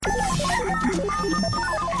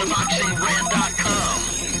theboxingrant.com.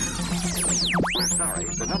 We're sorry,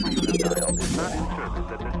 the number you have dialed is not in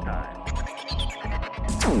service at this time.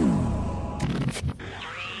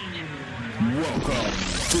 Welcome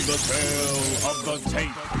to the Tale of the Tape.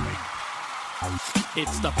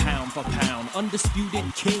 It's the pound for pound,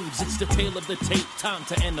 undisputed kings. It's the tale of the tape, time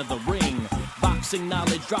to enter the ring. Boxing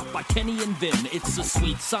knowledge dropped by Kenny and Vin. It's a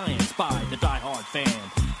sweet science by the diehard fan.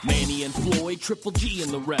 Manny and Floyd, Triple G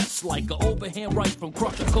and the rest. Like an overhand right from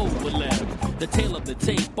Crusher Kovalev. The tale of the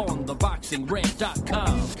tape on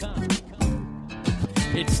theboxingrant.com.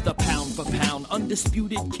 It's the pound for pound,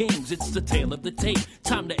 undisputed kings. It's the tale of the tape,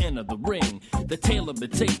 time to enter the ring. The tale of the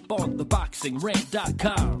tape on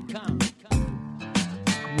theboxingrant.com.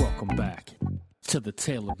 Welcome back to the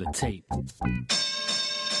tale of the tape.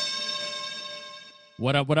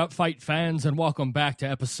 What up, fight fans, and welcome back to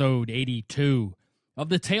episode 82 of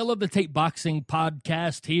the Tale of the Tape Boxing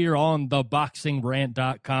Podcast here on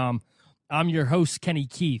theboxingrant.com. I'm your host, Kenny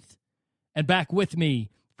Keith, and back with me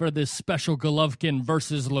for this special Golovkin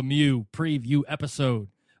versus Lemieux preview episode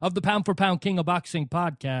of the Pound for Pound King of Boxing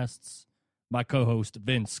podcasts, my co-host,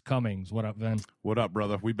 Vince Cummings. What up, Vin? What up,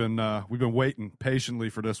 brother? We've been waiting patiently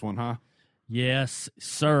for this one, huh? Yes,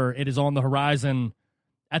 sir. It is on the horizon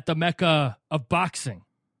at the Mecca of boxing.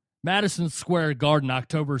 Madison Square Garden,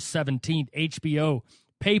 October 17th, HBO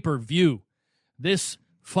pay-per-view. This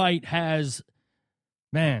fight has,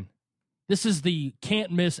 this is the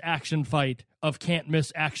can't-miss action fight of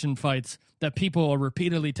can't-miss action fights that people are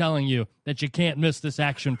repeatedly telling you that you can't miss this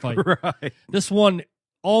action fight. Right. This one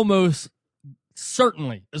almost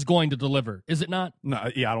certainly is going to deliver, is it not? No,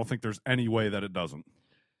 yeah, I don't think there's any way that it doesn't.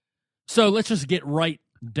 So let's just get right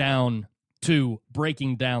down to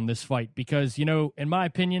breaking down this fight because, in my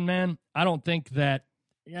opinion, man, I don't think that,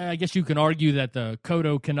 I guess you can argue that the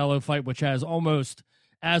Cotto-Canelo fight, which has almost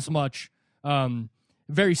as much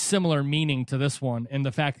very similar meaning to this one, and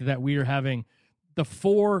the fact that we are having the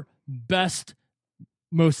four best,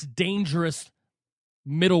 most dangerous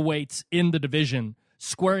middleweights in the division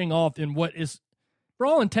squaring off in what is, for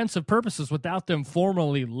all intents and purposes, without them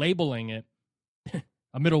formally labeling it,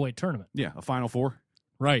 a middleweight tournament. Yeah, a Final Four.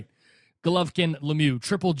 Right. Golovkin, Lemieux,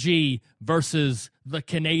 Triple G versus the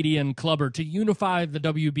Canadian clubber to unify the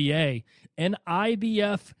WBA and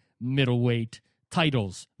IBF middleweight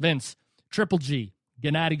titles. Vince, Triple G,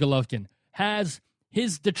 Gennadiy Golovkin, has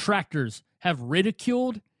his detractors have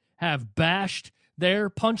ridiculed, have bashed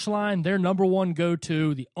their punchline, their number one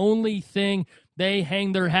go-to, the only thing they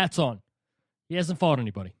hang their hats on. He hasn't fought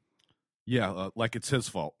anybody. Yeah, like it's his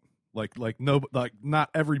fault. Like not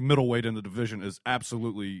every middleweight in the division is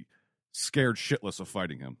absolutely scared shitless of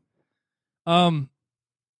fighting him.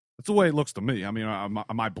 That's the way it looks to me. I mean,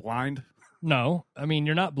 am I blind? No, I mean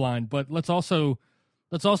you're not blind, but let's also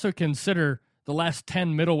consider the last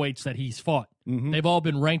 10 middleweights that he's fought. Mm-hmm. They've all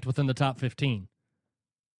been ranked within the top 15.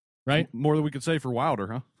 Right? More than we could say for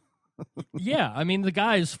Wilder, huh? Yeah, I mean the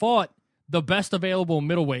guy's fought the best available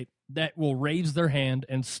middleweight that will raise their hand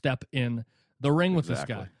and step in the ring with this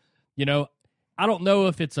guy. I don't know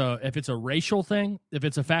if it's a racial thing, if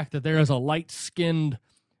it's a fact that there is a light-skinned,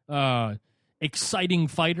 exciting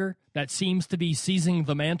fighter that seems to be seizing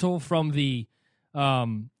the mantle from the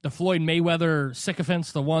Floyd Mayweather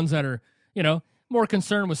sycophants, the ones that are, more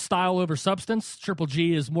concerned with style over substance. Triple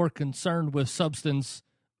G is more concerned with substance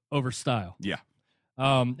over style. Yeah.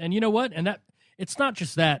 And you know what? And that it's not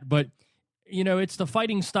just that, but it's the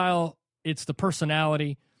fighting style, it's the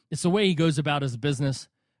personality, it's the way he goes about his business.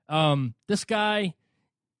 This guy,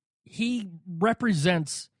 he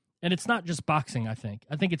represents, and it's not just boxing, I think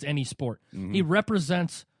it's any sport. Mm-hmm. He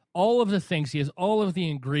represents all of the things. He has all of the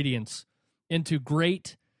ingredients into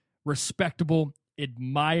great, respectable,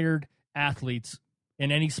 admired athletes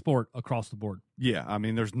in any sport across the board. Yeah, I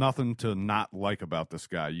mean, there's nothing to not like about this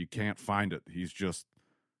guy. You can't find it. He's just,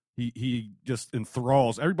 he just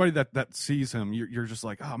enthralls everybody that sees him. You're just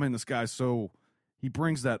like, oh man, this guy's so. He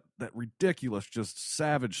brings that ridiculous, just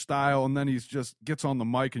savage style, and then he's just gets on the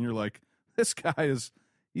mic, and you're like, this guy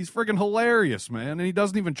he's freaking hilarious, man, and he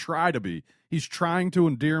doesn't even try to be. He's trying to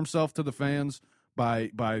endear himself to the fans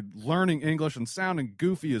by learning English and sounding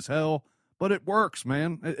goofy as hell, but it works,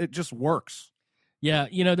 man. It just works. Yeah,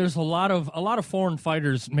 there's a lot of foreign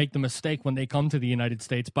fighters make the mistake when they come to the United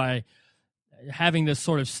States by having this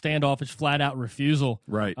sort of standoffish, flat-out refusal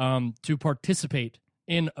right. To participate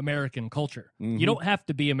in American culture. Mm-hmm. You don't have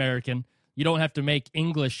to be American. You don't have to make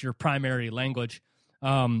English your primary language. You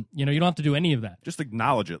don't have to do any of that. Just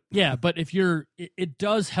acknowledge it. Yeah, but it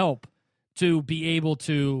does help to be able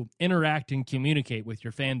to interact and communicate with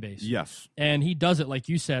your fan base. Yes. And he does it, like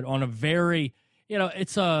you said, on a very,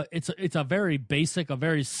 it's a very basic, a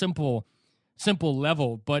very simple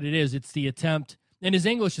level, but it's the attempt. And his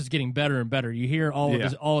English is getting better and better. You hear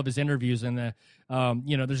all of his interviews, and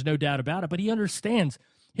there's no doubt about it. But he understands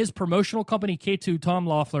his promotional company, K2, Tom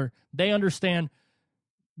Loeffler. They understand.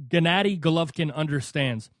 Gennadiy Golovkin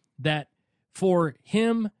understands that for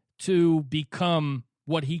him to become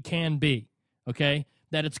what he can be, okay,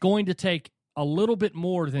 that it's going to take a little bit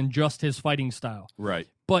more than just his fighting style. Right.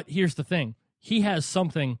 But here's the thing: he has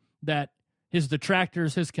something that his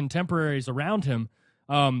detractors, his contemporaries around him.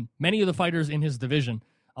 Many of the fighters in his division,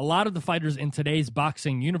 a lot of the fighters in today's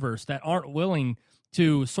boxing universe that aren't willing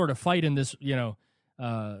to sort of fight in this,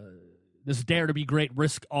 this dare to be great,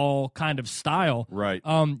 risk all kind of style. Right.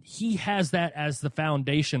 He has that as the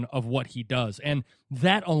foundation of what he does. And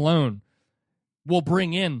that alone will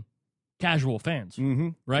bring in casual fans. Mm-hmm.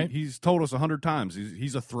 Right. He's told us 100 times.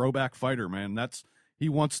 He's a throwback fighter, man. He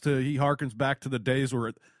harkens back to the days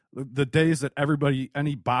where the days that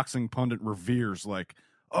any boxing pundit reveres, like,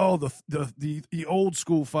 oh, the old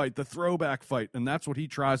school fight, the throwback fight, and that's what he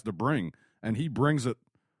tries to bring, and he brings it.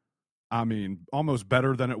 I mean, almost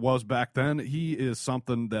better than it was back then. He is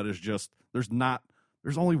something that is just there's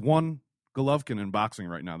only one Golovkin in boxing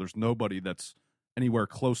right now. There's nobody that's anywhere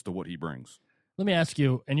close to what he brings. Let me ask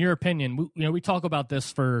you, in your opinion, we talk about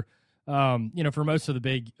this for most of the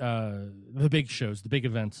big shows, the big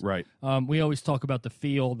events. Right. We always talk about the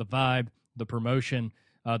feel, the vibe, the promotion,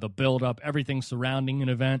 the build-up, everything surrounding an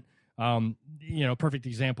event. Perfect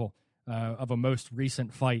example of a most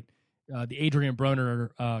recent fight, the Adrian Broner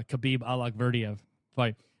Khabib Alagverdiev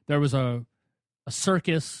fight. There was a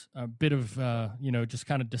circus, a bit of just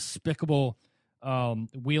kind of despicable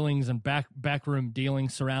wheelings and backroom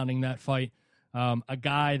dealings surrounding that fight. A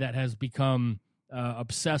guy that has become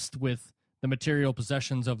obsessed with the material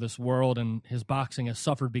possessions of this world, and his boxing has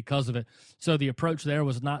suffered because of it. So the approach there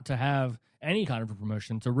was not to have any kind of a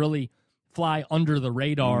promotion, to really fly under the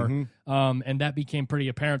radar. Mm-hmm. And that became pretty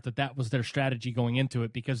apparent that was their strategy going into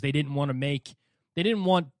it, because they didn't want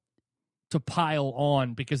to pile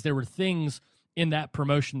on, because there were things in that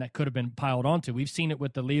promotion that could have been piled onto. We've seen it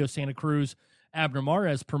with the Leo Santa Cruz, Abner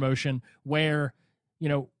Mares promotion, where,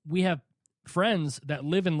 we have friends that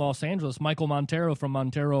live in Los Angeles, Michael Montero from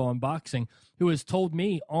Montero on Boxing, who has told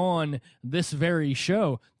me on this very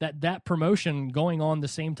show that promotion going on the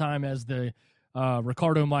same time as the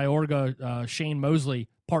Ricardo Mayorga, Shane Mosley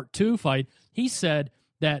Part 2 fight, he said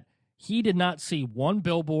that he did not see one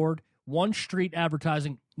billboard, one street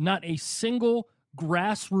advertising, not a single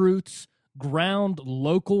grassroots, ground,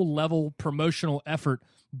 local level promotional effort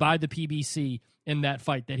by the PBC in that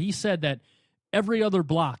fight. That he said that every other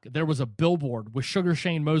block, there was a billboard with Sugar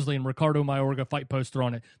Shane Mosley and Ricardo Mayorga fight poster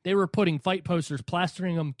on it. They were putting fight posters,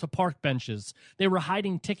 plastering them to park benches. They were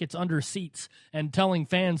hiding tickets under seats and telling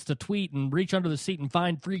fans to tweet and reach under the seat and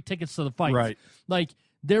find free tickets to the fight. Right. Like,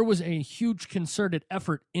 there was a huge concerted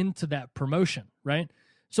effort into that promotion, right?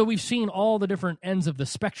 So we've seen all the different ends of the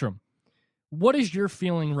spectrum. What is your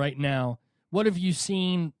feeling right now? What have you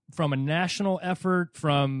seen from a national effort,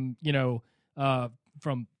 from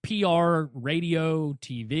PR, radio,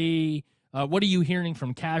 TV? What are you hearing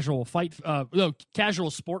from casual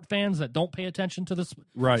sport fans that don't pay attention to this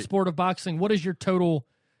sport of boxing? What is your total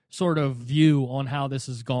sort of view on how this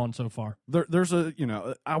has gone so far? There's I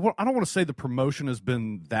don't want to say the promotion has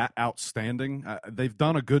been that outstanding. They've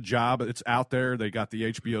done a good job. It's out there. They got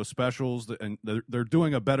the HBO specials, and they're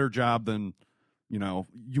doing a better job than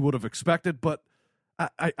you would have expected. But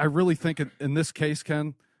I really think in this case,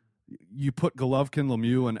 Ken, you put Golovkin,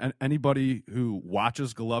 Lemieux, and anybody who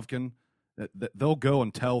watches Golovkin, they'll go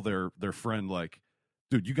and tell their friend, like,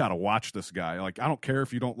 dude, you got to watch this guy. Like, I don't care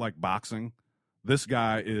if you don't like boxing. This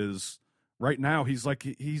guy is, right now, he's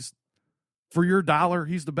for your dollar,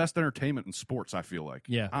 he's the best entertainment in sports, I feel like.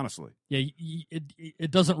 Yeah. Honestly. Yeah, it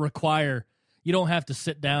doesn't require, you don't have to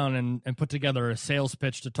sit down and put together a sales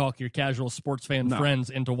pitch to talk your casual sports fan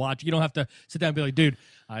friends into watch. You don't have to sit down and be like, dude,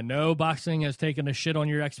 I know boxing has taken a shit on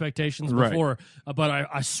your expectations before, but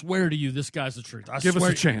I swear to you, this guy's the truth. Give us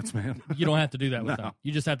a chance, man. You don't have to do that with them.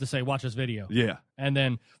 You just have to say, watch this video. Yeah. And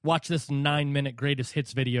then watch this 9-minute greatest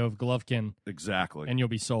hits video of Golovkin. Exactly. And you'll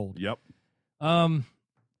be sold. Yep.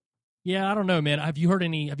 Yeah, I don't know, man. Have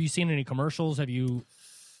you seen any commercials?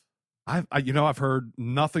 I've heard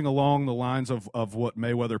nothing along the lines of what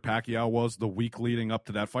Mayweather-Pacquiao was the week leading up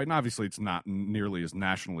to that fight. And obviously it's not nearly as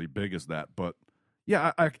nationally big as that, but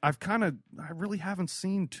yeah, I really haven't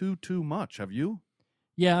seen too much. Have you?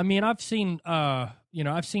 Yeah, I mean, I've seen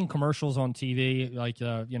commercials on TV, like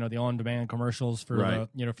the on-demand commercials for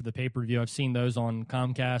for the pay-per-view. I've seen those on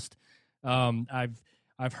Comcast. I've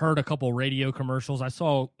I've heard a couple radio commercials. I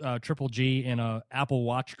saw Triple G in a Apple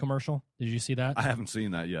Watch commercial. Did you see that? I haven't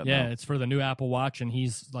seen that yet. Yeah, no. it's for the new Apple Watch, and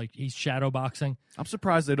he's shadow boxing. I'm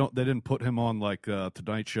surprised they didn't put him on like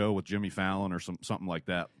Tonight Show with Jimmy Fallon or something like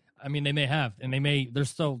that. I mean, they may have, and we're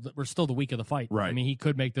still the week of the fight. Right. I mean, he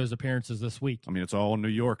could make those appearances this week. I mean, it's all in New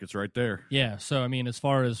York. It's right there. Yeah. So, I mean, as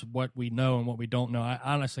far as what we know and what we don't know, I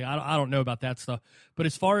honestly don't know about that stuff. But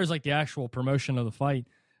as far as like the actual promotion of the fight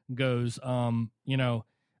goes,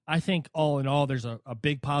 I think all in all, there's a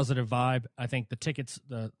big positive vibe. I think the tickets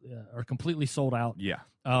are completely sold out. Yeah.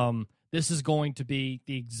 This is going to be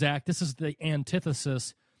this is the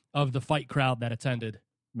antithesis of the fight crowd that attended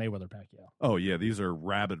Mayweather-Pacquiao. Oh, yeah. These are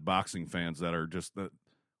rabid boxing fans that are just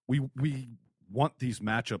we want these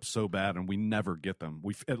matchups so bad, and we never get them.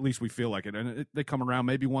 At least we feel like it. And they come around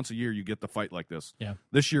maybe once a year you get the fight like this. Yeah.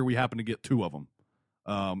 This year we happen to get 2 of them.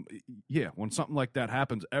 When something like that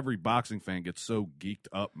happens, every boxing fan gets so geeked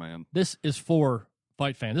up, man. This is for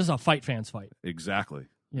fight fans. This is a fight fans fight. Exactly.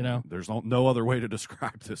 There's no other way to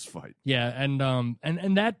describe this fight. Yeah, and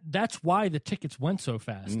that's why the tickets went so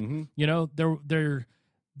fast. Mm-hmm.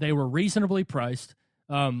 They were reasonably priced.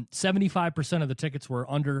 75% of the tickets were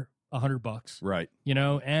under $100. Right.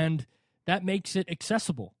 And that makes it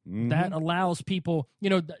accessible. Mm-hmm. That allows people.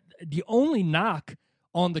 The only knock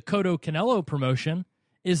on the Cotto Canelo promotion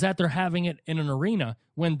is that they're having it in an arena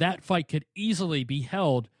when that fight could easily be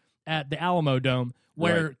held at the Alamo Dome,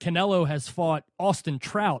 where Right. Canelo has fought Austin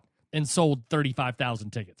Trout and sold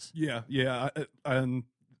 35,000 tickets. Yeah. And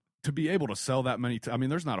to be able to sell that many, I mean,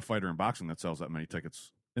 there's not a fighter in boxing that sells that many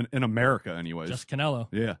tickets in America, anyways. Just Canelo.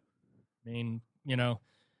 Yeah. I mean,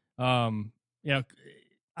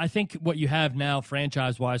 I think what you have now,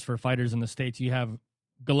 franchise-wise, for fighters in the States, you have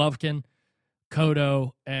Golovkin,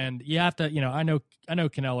 Cotto, and you have to, I know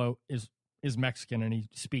Canelo is Mexican and he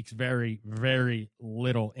speaks very, very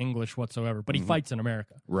little English whatsoever, but he fights in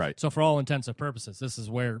America. Right. So for all intents and purposes, this is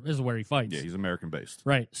where he fights. Yeah, he's American-based.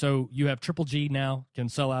 Right. So you have Triple G now can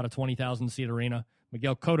sell out a 20,000-seat arena.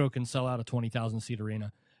 Miguel Cotto can sell out a 20,000-seat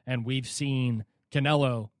arena. And we've seen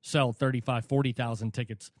Canelo sell 35,000, 40,000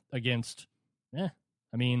 tickets against,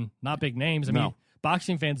 not big names. I mean,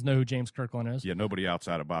 boxing fans know who James Kirkland is. Yeah, nobody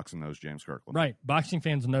outside of boxing knows James Kirkland. Right. Boxing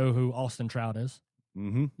fans know who Austin Trout is.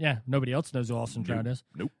 Mm-hmm. Yeah, nobody else knows who Austin Trout is.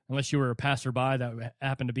 Nope. Unless you were a passerby that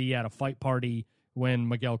happened to be at a fight party when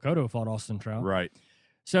Miguel Cotto fought Austin Trout. Right.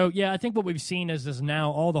 So, yeah, I think what we've seen is now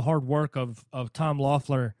all the hard work of Tom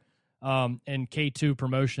Loeffler and K2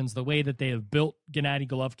 Promotions, the way that they have built Gennadiy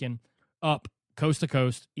Golovkin up coast to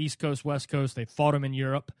coast, East Coast, West Coast. They fought him in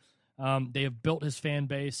Europe. They have built his fan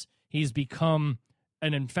base. He's become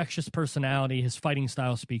an infectious personality. His fighting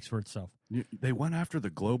style speaks for itself. They went after the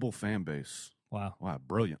global fan base. Wow.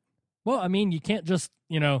 Brilliant. Well, I mean, you can't just,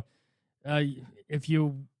 if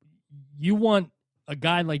you want a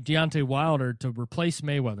guy like Deontay Wilder to replace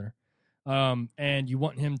Mayweather, and you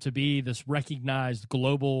want him to be this recognized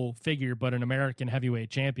global figure, but an American heavyweight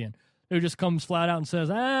champion, who just comes flat out and says,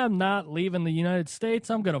 I'm not leaving the United States.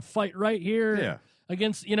 I'm going to fight right here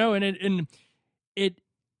against, and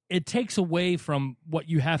it takes away from what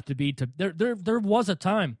you have to be to, there was a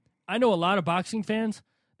time. I know a lot of boxing fans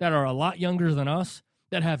that are a lot younger than us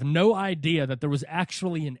that have no idea that there was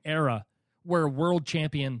actually an era where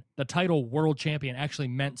the title world champion actually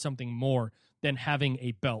meant something more than having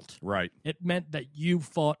a belt. Right. It meant that you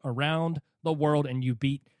fought around the world and you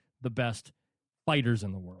beat the best fighters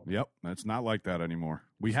in the world. Yep. It's not like that anymore.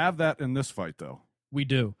 We have that in this fight, though. We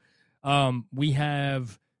do. We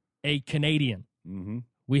have a Canadian. Mm-hmm.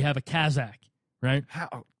 We have a Kazakh, right?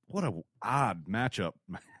 What a odd matchup.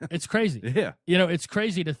 It's crazy. Yeah. It's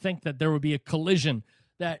crazy to think that there would be a collision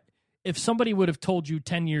that if somebody would have told you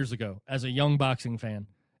 10 years ago as a young boxing fan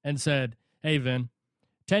and said, hey, Vin,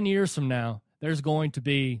 10 years from now, there's going to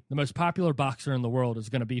be the most popular boxer in the world is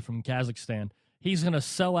going to be from Kazakhstan. He's going to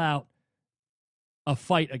sell out a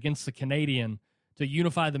fight against the Canadian to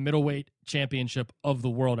unify the middleweight championship of the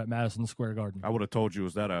world at Madison Square Garden. I would have told you,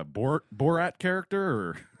 is that a Borat character?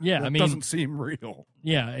 Or yeah, that doesn't seem real.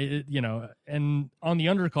 Yeah, and on the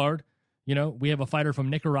undercard, we have a fighter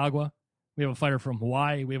from Nicaragua. We have a fighter from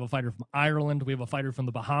Hawaii. We have a fighter from Ireland. We have a fighter from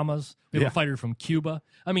the Bahamas. We have a fighter from Cuba.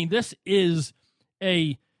 I mean, this is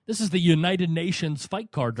the United Nations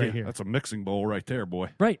fight card right here. That's a mixing bowl right there, boy.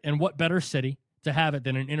 Right, and what better city to have it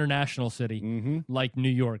than an international city like New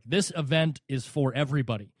York? This event is for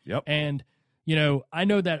everybody. Yep. And I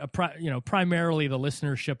know that primarily the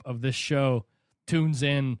listenership of this show tunes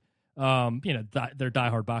in they're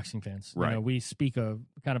diehard boxing fans. Right. We speak a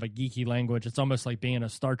kind of a geeky language. It's almost like being a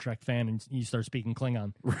Star Trek fan and you start speaking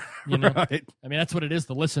Klingon. Right. I mean, that's what it is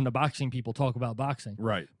to listen to boxing people talk about boxing.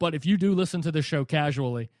 Right. But if you do listen to the show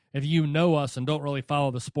casually, if you know us and don't really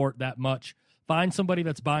follow the sport that much, find somebody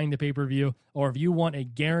that's buying the pay-per-view, or if you want a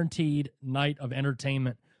guaranteed night of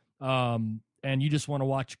entertainment, and you just want to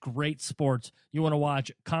watch great sports, you want to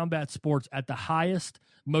watch combat sports at the highest,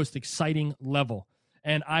 most exciting level.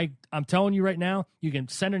 And I'm telling you right now, you can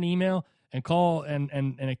send an email and call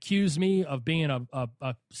and accuse me of being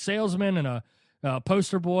a salesman and a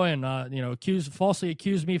poster boy and falsely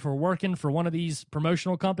accuse me for working for one of these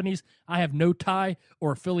promotional companies. I have no tie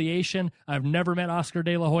or affiliation. I've never met Oscar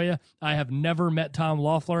De La Hoya. I have never met Tom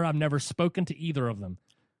Loeffler. I've never spoken to either of them.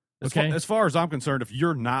 Okay? As far as I'm concerned, if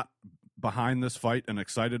you're not behind this fight and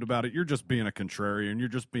excited about it, you're just being a contrarian. You're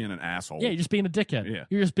just being an asshole. Yeah, you're just being a dickhead. Yeah.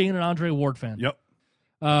 You're just being an Andre Ward fan. Yep.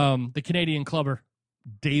 The Canadian clubber,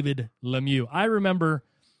 David Lemieux. I remember,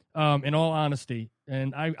 in all honesty,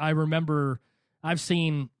 and I remember I've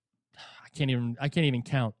seen, I can't even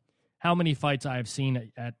count how many fights I have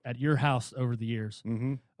seen at your house over the years.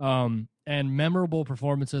 Mm-hmm. And memorable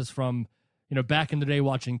performances from, back in the day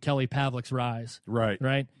watching Kelly Pavlik's rise. Right.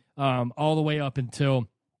 Right. All the way up until,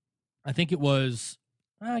 I think it was,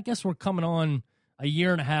 I guess we're coming on a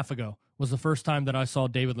year and a half ago was the first time that I saw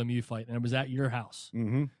David Lemieux fight, and it was at your house,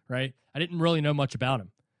 Mm-hmm. right? I didn't really know much about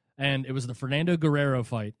him, and it was the Fernando Guerrero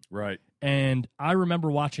fight, Right. and I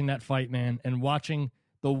remember watching that fight, man, and watching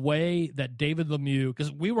the way that David Lemieux,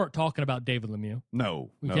 because we weren't talking about David Lemieux,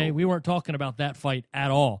 No. okay? No. We weren't talking about that fight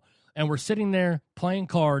at all, and we're sitting there playing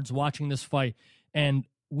cards, watching this fight, and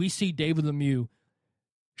we see David Lemieux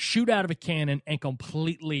shoot out of a cannon and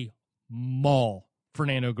completely maul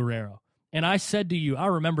Fernando Guerrero. And I said to you, I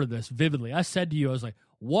remember this vividly. I said to you, I was like,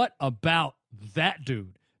 what about that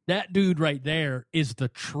dude? That dude right there is the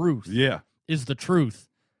truth. Yeah. Is the truth.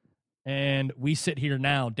 And we sit here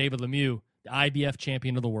now, David Lemieux, the IBF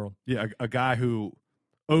champion of the world. Yeah, a guy who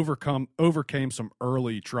overcame some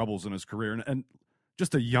early troubles in his career, and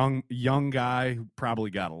just a young guy who probably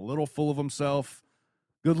got a little full of himself.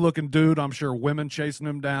 Good-looking dude. I'm sure women chasing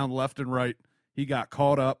him down left and right. He got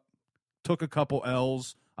caught up, took a couple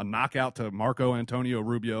L's, a knockout to Marco Antonio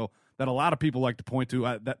Rubio that a lot of people like to point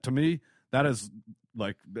to. That to me, that is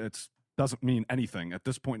like it doesn't mean anything at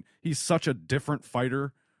this point. He's such a different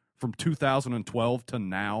fighter from 2012 to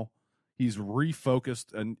now. He's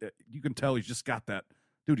refocused, and you can tell he's just got that.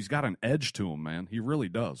 Dude, he's got an edge to him, man. He really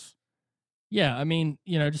does. Yeah, I mean,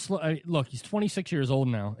 just look, he's 26 years old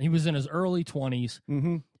now. He was in his early 20s.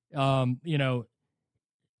 Mm-hmm.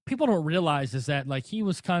 People don't realize is that, like, he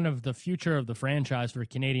was kind of the future of the franchise for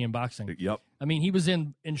Canadian boxing. Yep. I mean, he was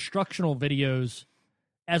in instructional videos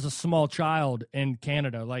as a small child in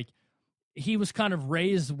Canada. Like, he was kind of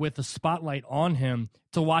raised with a spotlight on him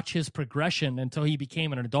to watch his progression until he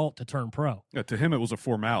became an adult to turn pro. Yeah, to him, it was a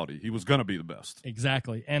formality. He was going to be the best.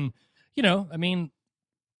 Exactly. And, I mean,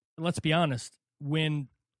 let's be honest. I'm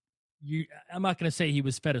not going to say he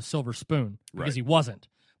was fed a silver spoon because Right. he wasn't.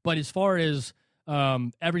 But as far as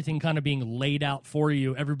everything kind of being laid out for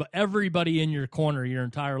you, everybody in your corner your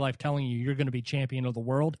entire life telling you you're going to be champion of the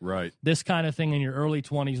world. Right. This kind of thing in your early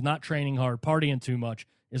 20s, not training hard, partying too much,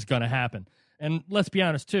 is going to happen. And let's be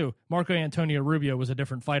honest, too, Marco Antonio Rubio was a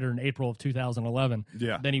different fighter in April of 2011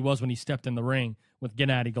 than he was when he stepped in the ring with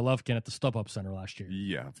Gennadiy Golovkin at the StubHub Center last year.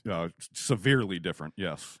 Yeah, severely different,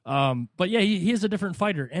 yes. But, yeah, he is a different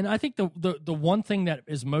fighter. And I think the one thing that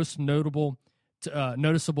is most noticeable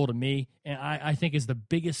to me, and I think is the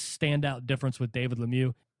biggest standout difference with David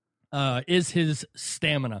Lemieux, is his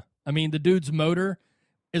stamina. I mean, the dude's motor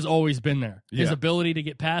has always been there. Yeah. His ability to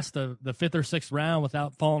get past the fifth or sixth round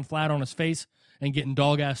without falling flat on his face and getting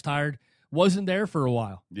dog-ass tired wasn't there for a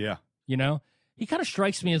while. Yeah. He kind of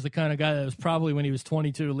strikes me as the kind of guy that was probably when he was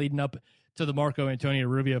 22 leading up to the Marco Antonio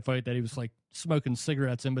Rubio fight that he was like smoking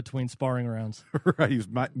cigarettes in between sparring rounds. Right. He was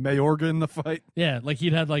Mayorga in the fight. Yeah, like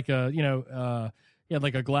he'd had like he had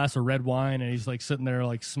like a glass of red wine and he's like sitting there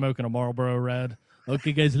like smoking a Marlboro Red.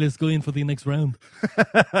 Okay, guys, let's go in for the next round.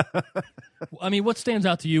 I mean, what stands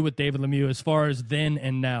out to you with David Lemieux as far as then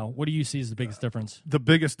and now? What do you see as the biggest difference? The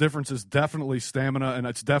biggest difference is definitely stamina, and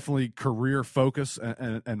it's definitely career focus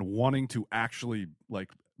and wanting to actually,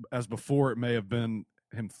 like, as before it may have been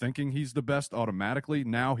him thinking he's the best automatically.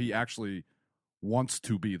 Now he actually wants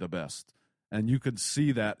to be the best. And you could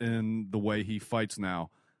see that in the way he fights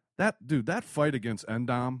now. That fight against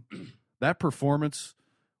Endam, that performance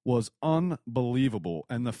was unbelievable.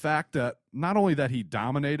 And the fact that not only that he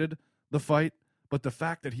dominated the fight, but the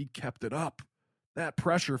fact that he kept it up, that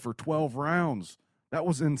pressure for 12 rounds, That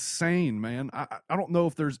was insane, man. I don't know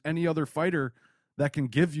if there's any other fighter that can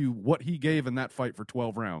give you what he gave in that fight for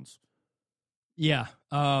 12 rounds. Yeah.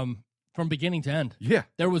 From beginning to end. Yeah.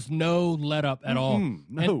 There was no let up at all.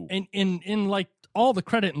 No. And in like all the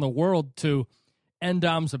credit in the world to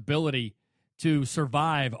Endom's ability to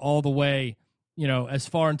survive all the way, as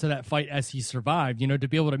far into that fight as he survived, to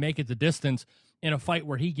be able to make it the distance in a fight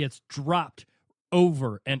where he gets dropped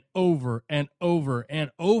over and over and over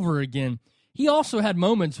and over again. He also had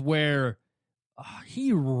moments where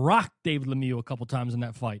he rocked David Lemieux a couple times in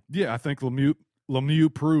that fight. Yeah, I think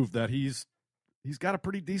Lemieux proved that he's got a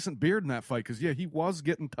pretty decent beard in that fight because, he was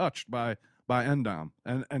getting touched by Endom.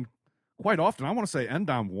 And quite often, I want to say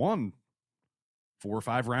Endom won 4 or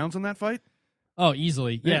 5 rounds in that fight. Oh,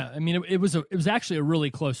 easily. Yeah. I mean, it was actually a really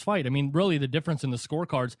close fight. I mean, really the difference in the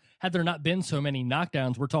scorecards, had there not been so many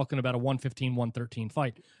knockdowns, we're talking about a 115-113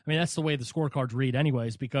 fight. I mean, that's the way the scorecards read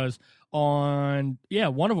anyways, because one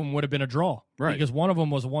of them would have been a draw. Right. Because one of them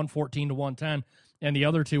was 114-110 and the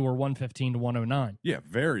other two were 115-109. Yeah,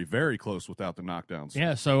 very, very close without the knockdowns.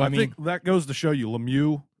 Yeah, so I think that goes to show you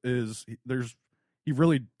Lemieux he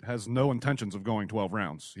really has no intentions of going 12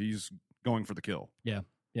 rounds. He's going for the kill.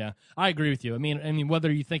 Yeah, I agree with you. I mean, whether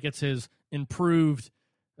you think it's his improved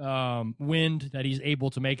wind that he's able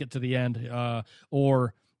to make it to the end,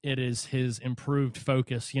 or it is his improved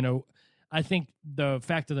focus, I think the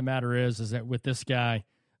fact of the matter is that with this guy,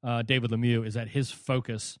 David Lemieux, is that his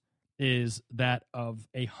focus is that of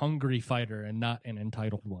a hungry fighter and not an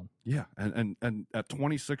entitled one. Yeah, and at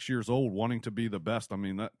 26 years old, wanting to be the best. I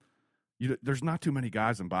mean, there's not too many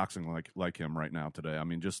guys in boxing like him right now today. I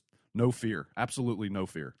mean, just no fear. Absolutely no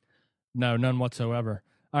fear. No, none whatsoever.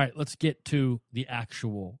 All right, let's get to the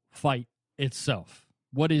actual fight itself.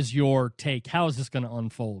 What is your take? How is this going to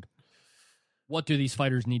unfold? What do these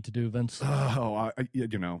fighters need to do, Vince?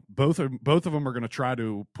 Both of them are going to try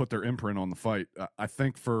to put their imprint on the fight. I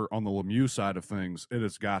think on the Lemieux side of things, it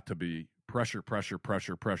has got to be pressure.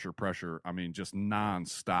 I mean, just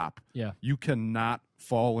nonstop. Yeah. You cannot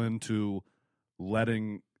fall into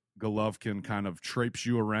letting Golovkin kind of traipse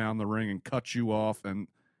you around the ring and cut you off and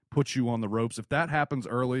put you on the ropes. If that happens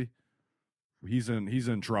early, he's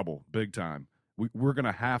in trouble big time. We're going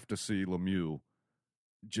to have to see Lemieux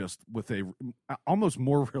just with a almost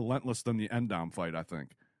more relentless than the Endom fight, I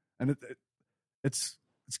think. And it's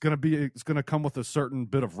going to come with a certain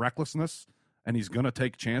bit of recklessness, and he's going to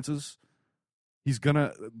take chances. He's going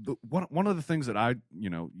to one of the things that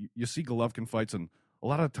you see Golovkin fights, and a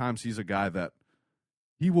lot of times he's a guy that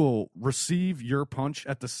he will receive your punch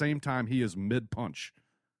at the same time he is mid-punch.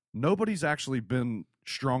 Nobody's actually been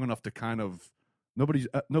strong enough to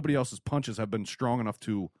nobody else's punches have been strong enough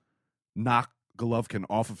to knock Golovkin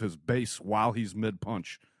off of his base while he's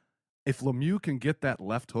mid-punch. If Lemieux can get that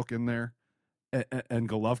left hook in there and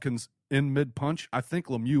Golovkin's in mid-punch, I think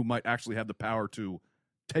Lemieux might actually have the power to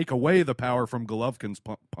take away the power from Golovkin's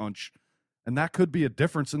punch, and that could be a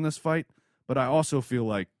difference in this fight. But I also feel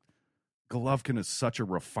like Golovkin is such a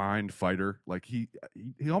refined fighter. Like he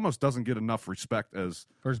almost doesn't get enough respect as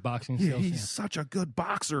for his boxing skills. He's such a good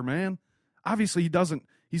boxer, man. Obviously,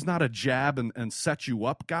 he's not a jab and set you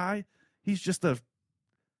up guy. He's just a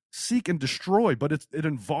seek and destroy, but it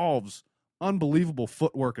involves unbelievable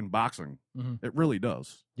footwork in boxing. Mm-hmm. It really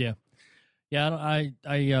does. Yeah. I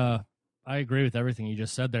agree with everything you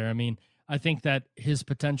just said there. I mean, I think that his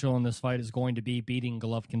potential in this fight is going to be beating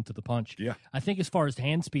Golovkin to the punch. Yeah. I think as far as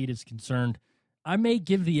hand speed is concerned, I may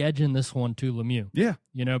give the edge in this one to Lemieux. Yeah.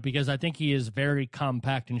 Because I think he is very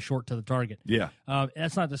compact and short to the target. Yeah.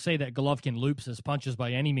 That's not to say that Golovkin loops his punches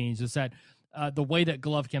by any means. It's that the way that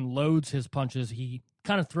Golovkin loads his punches, he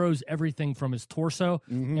kind of throws everything from his torso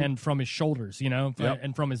and from his shoulders,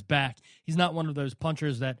 and from his back. He's not one of those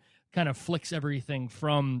punchers that kind of flicks everything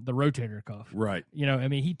from the rotator cuff. Right.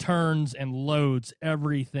 He turns and loads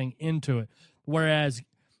everything into it. Whereas,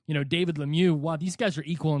 David Lemieux, while these guys are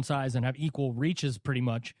equal in size and have equal reaches pretty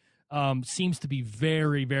much, seems to be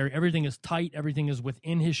very, very, everything is tight. Everything is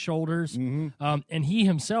within his shoulders. And he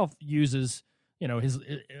himself uses, his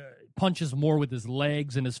punches more with his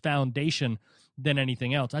legs and his foundation than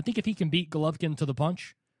anything else. I think if he can beat Golovkin to the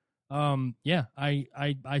punch, I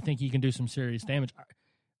think he can do some serious damage.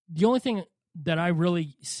 The only thing that I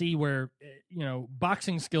really see where,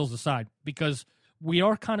 boxing skills aside, because we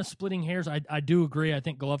are kind of splitting hairs. I do agree. I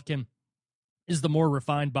think Golovkin is the more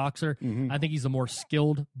refined boxer. I think he's the more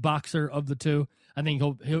skilled boxer of the two. I think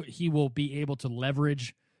he will be able to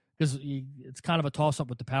leverage, because it's kind of a toss-up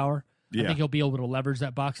with the power. Yeah. I think he'll be able to leverage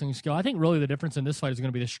that boxing skill. I think really the difference in this fight is going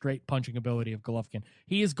to be the straight punching ability of Golovkin.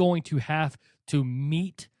 He is going to have to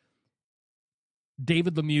meet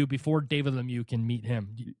David Lemieux before David Lemieux can meet him.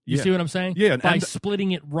 You Yeah. see what I'm saying? Yeah, By and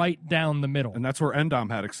splitting it right down the middle. And that's where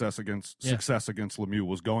Endom had success against Yeah. Lemieux,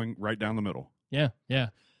 was going right down the middle. Yeah,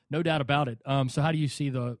 no doubt about it. So how do you see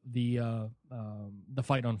the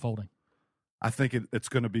fight unfolding? I think it's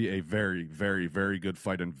going to be a very, very, very good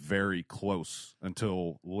fight and very close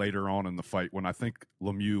until later on in the fight, when I think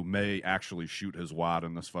Lemieux may actually shoot his wad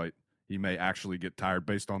in this fight. He may actually get tired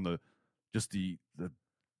based on the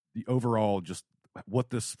overall, just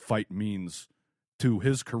what this fight means to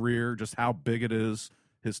his career, just how big it is,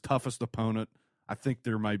 his toughest opponent. I think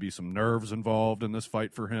there might be some nerves involved in this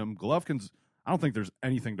fight for him. Golovkin's, I don't think there's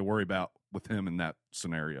anything to worry about with him in that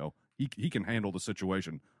scenario. He can handle the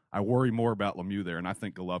situation. I worry more about Lemieux there, and I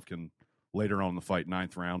think Golovkin later on in the fight,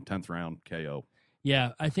 9th round, 10th round, KO.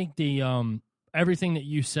 Yeah, I think the everything that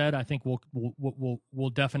you said, I think will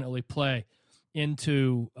definitely play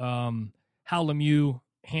into how Lemieux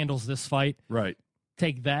handles this fight. Right.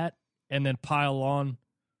 Take that and then pile on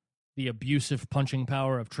the abusive punching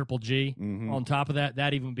power of Triple G. Mm-hmm. On top of that,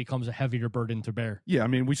 that even becomes a heavier burden to bear. Yeah, I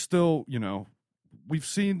mean, we still, we've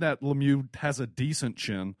seen that Lemieux has a decent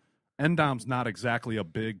chin. Endom's not exactly a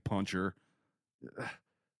big puncher.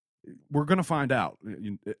 We're going to find out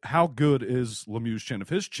how good is Lemieux's chin. If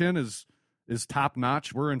his chin is top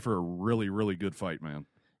notch, we're in for a really, really good fight, man.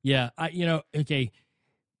 Yeah, okay.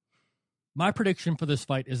 My prediction for this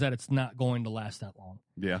fight is that it's not going to last that long.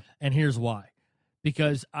 Yeah. And here's why.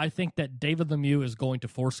 Because I think that David Lemieux is going to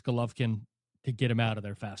force Golovkin to get him out of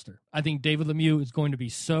there faster. I think David Lemieux is going to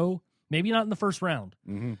be maybe not in the first round,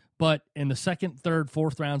 but in the second, third,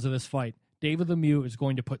 fourth rounds of this fight, David Lemieux is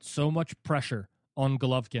going to put so much pressure on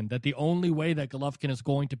Golovkin that the only way that Golovkin is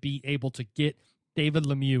going to be able to get David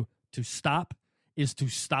Lemieux to stop is to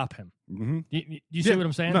stop him. Mm-hmm. You see what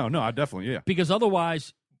I'm saying? No, I definitely, yeah. Because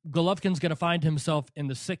otherwise, Golovkin's going to find himself in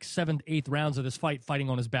the 6th, 7th, 8th rounds of this fight fighting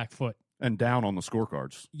on his back foot. And down on the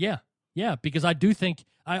scorecards. Yeah, because I do think,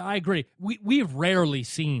 I agree. We've rarely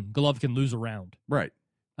seen Golovkin lose a round. Right.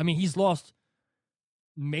 I mean, he's lost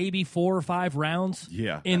maybe 4 or 5 rounds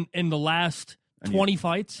in the last 20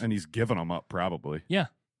 fights. And he's given them up, probably. Yeah.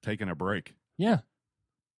 Taking a break. Yeah.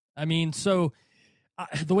 I mean, so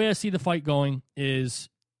the way I see the fight going is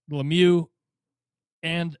Lemieux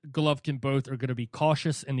and Golovkin both are going to be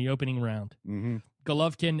cautious in the opening round. Mm-hmm.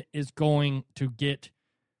 Golovkin is going to get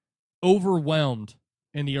overwhelmed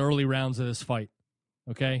in the early rounds of this fight,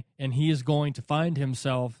 okay? And he is going to find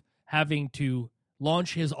himself having to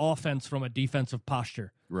launch his offense from a defensive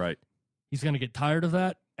posture. Right. He's going to get tired of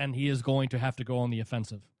that, and he is going to have to go on the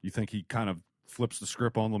offensive. You think he kind of flips the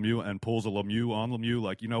script on Lemieux and pulls a Lemieux on Lemieux,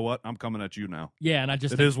 like, you know what, I'm coming at you now. Yeah, and I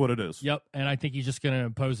just it is what it is. Yep, and I think he's just going to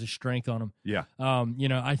impose his strength on him. Yeah.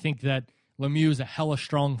 I think that Lemieux is a hella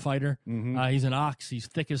strong fighter. Mm-hmm. He's an ox. He's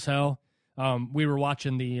thick as hell. We were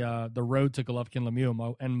watching the road to Golovkin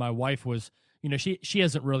Lemieux, and my wife was, she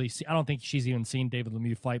hasn't really seen, I don't think she's even seen David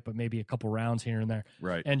Lemieux fight, but maybe a couple rounds here and there.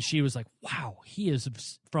 Right. And she was like, wow, he is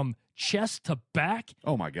from chest to back.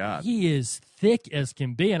 Oh, my God. He is thick as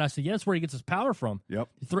can be. And I said, yeah, that's where he gets his power from. Yep.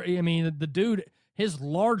 I mean, the dude, his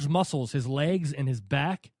large muscles, his legs and his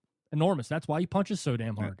back, enormous. That's why he punches so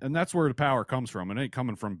damn hard. And that's where the power comes from. It ain't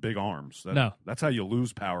coming from big arms. No. That's how you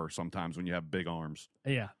lose power sometimes, when you have big arms.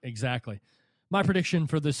 Yeah, exactly. My prediction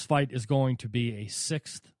for this fight is going to be a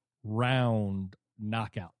 6th round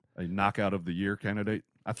knockout. A knockout of the year candidate.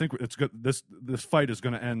 I think it's good. This fight is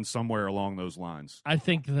going to end somewhere along those lines. I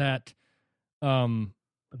think that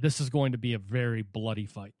this is going to be a very bloody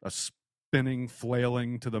fight. A spinning,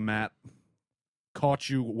 flailing to the mat, caught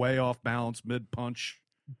you way off balance mid punch.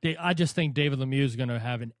 I just think David Lemieux is going to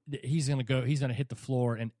have he's going to hit the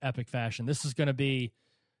floor in epic fashion. This is going to be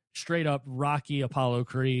straight up Rocky Apollo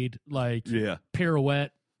Creed,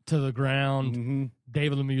 pirouette to the ground. Mm-hmm.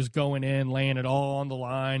 David Lemieux's going in, laying it all on the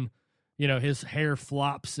line. His hair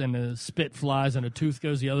flops and the spit flies and a tooth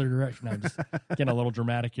goes the other direction. I'm just getting a little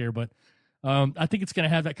dramatic here, but I think it's going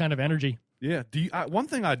to have that kind of energy. Yeah. One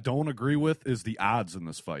thing I don't agree with is the odds in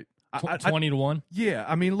this fight. 20 to 1? Yeah.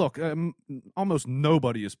 I mean, look, almost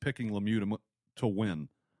nobody is picking Lemieux to win.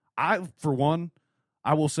 For one,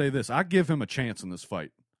 I will say this. I give him a chance in this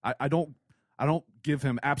fight. I don't give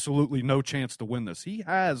him absolutely no chance to win this. He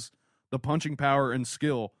has the punching power and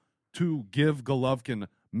skill to give Golovkin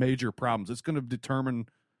major problems. It's going to determine,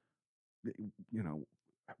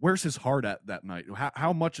 where's his heart at that night?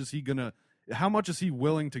 How much is he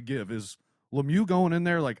willing to give? Is Lemieux going in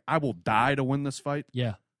there like, I will die to win this fight?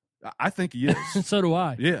 Yeah. I think he is. So do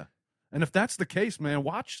I. Yeah. And if that's the case, man,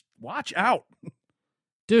 watch out.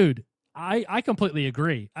 Dude, I completely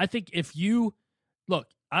agree. I think if you look,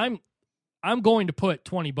 I'm going to put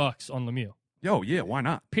 $20 on Lemieux. Oh, yeah, why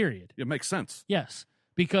not? Period. It makes sense. Yes,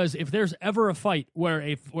 because if there's ever a fight where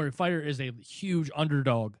a fighter is a huge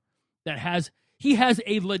underdog that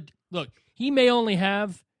he may only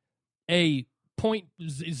have a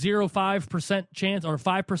 0.05% chance or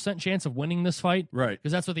 5% chance of winning this fight. Right.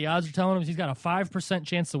 Because that's what the odds are telling him. He's got a 5%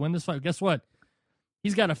 chance to win this fight. Guess what?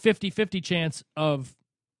 He's got a 50-50 chance of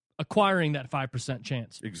acquiring that 5%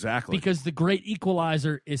 chance. Exactly. Because the great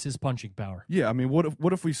equalizer is his punching power. Yeah, I mean, what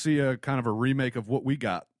if we see a kind of a remake of what we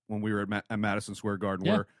got when we were at Madison Square Garden,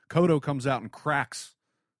 where Cotto comes out and cracks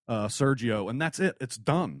Sergio, and that's it. It's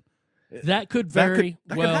done. That could very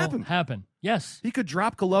that well could happen. Yes. He could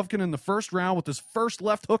drop Golovkin in the first round with his first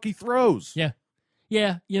left hook he throws. Yeah.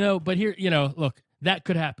 Yeah, but here, look, that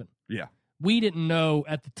could happen. Yeah. We didn't know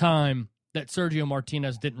at the time that Sergio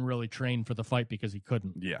Martinez didn't really train for the fight because he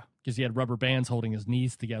couldn't. Yeah. Because he had rubber bands holding his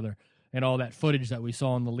knees together. And all that footage that we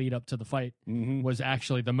saw in the lead up to the fight was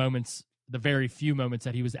actually the very few moments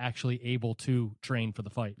that he was actually able to train for the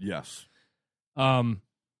fight. Yes.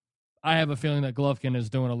 I have a feeling that Golovkin is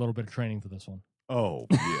doing a little bit of training for this one. Oh,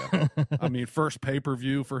 yeah. I mean, first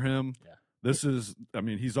pay-per-view for him. Yeah.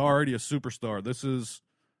 He's already a superstar.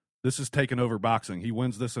 This is taking over boxing. He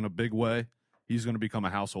wins this in a big way. He's going to become a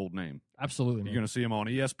household name. Absolutely. You're going to see him on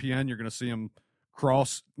ESPN. You're going to see him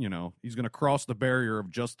cross, he's going to cross the barrier of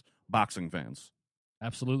just boxing fans.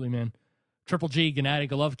 Absolutely, man. Triple G, Gennadiy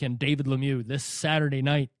Golovkin, David Lemieux, this Saturday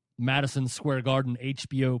night, Madison Square Garden,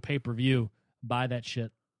 HBO pay-per-view. Buy that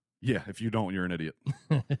shit. Yeah, if you don't, you're an idiot.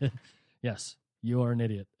 Yes, you are an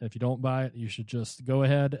idiot. If you don't buy it, you should just go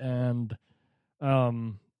ahead and,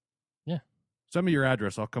 Send me your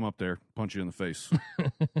address. I'll come up there, punch you in the face.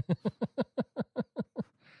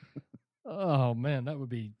 Oh man,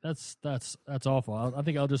 that's awful. I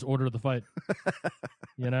think I'll just order the fight. I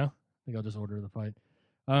think I'll just order the fight.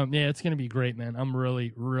 Yeah, it's gonna be great, man. I'm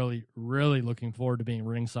really, really, really looking forward to being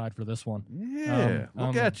ringside for this one. Yeah,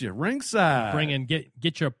 look at you, ringside.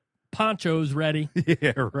 Get your ponchos ready.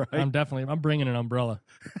 Yeah, right. I'm bringing an umbrella.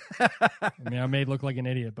 I may look like an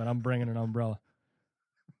idiot, but I'm bringing an umbrella.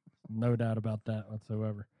 No doubt about that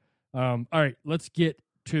whatsoever. All right, let's get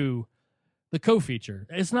to the co-feature.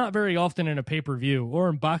 It's not very often in a pay-per-view or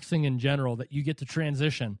in boxing in general that you get to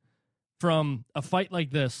transition from a fight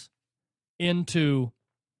like this into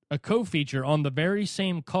a co-feature on the very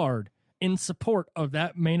same card in support of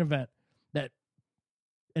that main event, that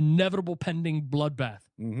inevitable pending bloodbath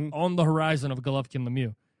on the horizon of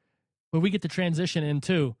Golovkin-Lemieux. But we get to transition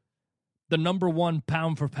into the number one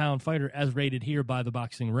pound-for-pound fighter as rated here by the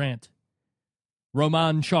Boxing Rant.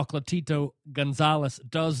 Roman Chocolatito Gonzalez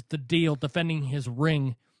does the deal, defending his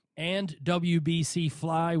ring and WBC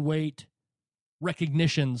flyweight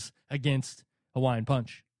recognitions against Hawaiian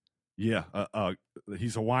Punch. Yeah,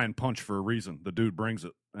 he's Hawaiian Punch for a reason. The dude brings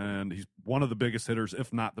it, and he's one of the biggest hitters,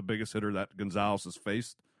 if not the biggest hitter that Gonzalez has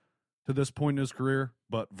faced to this point in his career.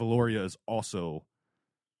 But Valoria is also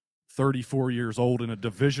 34 years old in a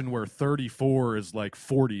division where 34 is like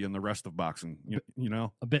 40 in the rest of boxing, you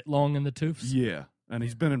know? A bit long in the tooth. Yeah, and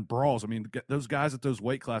he's been in brawls. I mean, those guys at those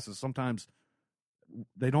weight classes, sometimes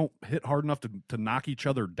they don't hit hard enough to knock each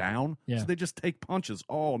other down, so they just take punches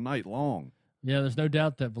all night long. Yeah, there's no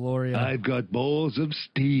doubt that Valoria... I've got balls of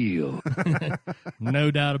steel.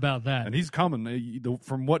 No doubt about that. And he's coming.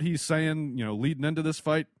 From what he's saying, leading into this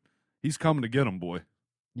fight, he's coming to get him, boy.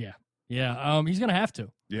 Yeah. Yeah, he's going to have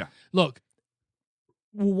to. Yeah. Look,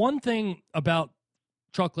 one thing about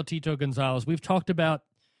Chocolatito Gonzalez, we've talked about,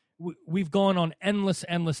 we've gone on endless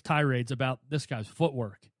tirades about this guy's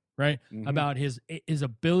footwork, right? Mm-hmm. About his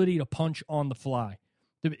ability to punch on the fly.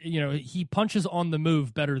 He punches on the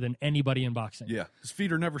move better than anybody in boxing. Yeah, his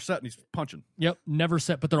feet are never set and he's punching. Yep, never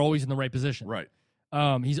set, but they're always in the right position. Right.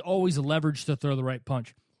 He's always leveraged to throw the right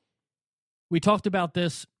punch. We talked about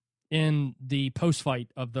this in the post-fight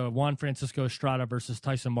of the Juan Francisco Estrada versus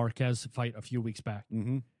Tyson Marquez fight a few weeks back.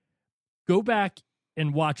 Mm-hmm. Go back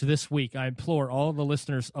and watch this week. I implore all the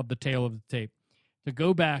listeners of the Tale of the Tape to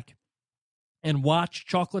go back and watch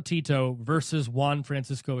Chocolatito versus Juan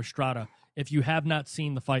Francisco Estrada if you have not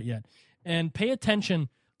seen the fight yet. And pay attention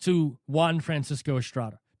to Juan Francisco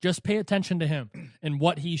Estrada. Just pay attention to him and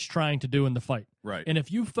what he's trying to do in the fight. Right. And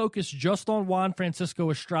if you focus just on Juan Francisco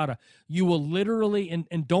Estrada, you will literally,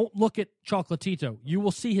 and don't look at Chocolatito, you will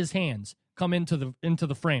see his hands come into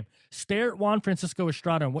the frame. Stare at Juan Francisco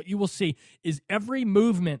Estrada, and what you will see is every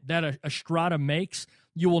movement that Estrada makes,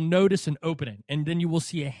 you will notice an opening, and then you will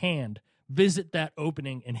see a hand visit that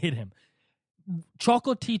opening and hit him.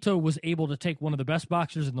 Chocolatito was able to take one of the best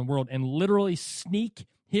boxers in the world and literally sneak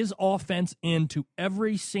his offense into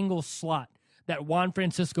every single slot that Juan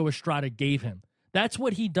Francisco Estrada gave him. That's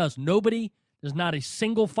what he does. Nobody There's not a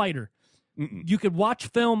single fighter. You could watch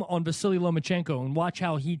film on Vasily Lomachenko and watch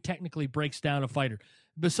how he technically breaks down a fighter.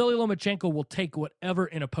 Vasily Lomachenko will take whatever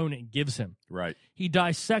an opponent gives him. Right. He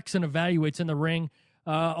dissects and evaluates in the ring,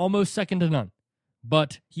 almost second to none.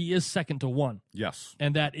 But he is second to one. Yes.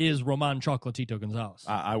 And that is Roman Chocolatito Gonzalez.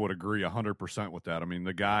 I would agree 100% with that. I mean,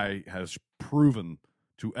 the guy has proven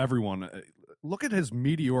to everyone. Look at his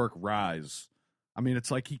meteoric rise. I mean,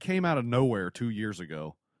 it's like he came out of nowhere 2 years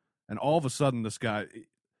ago, and all of a sudden this guy,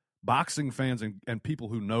 boxing fans and people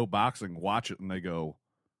who know boxing watch it and they go,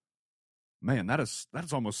 man, that's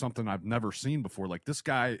almost something I've never seen before. Like, this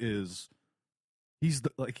guy is he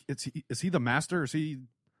the master? Is he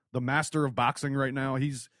the master of boxing right now?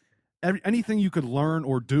 He's anything you could learn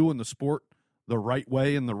or do in the sport the right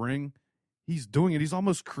way in the ring, he's doing it. He's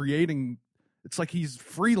almost creating. It's like he's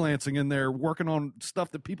freelancing in there, working on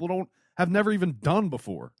stuff that people have never even done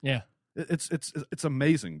before. Yeah, it's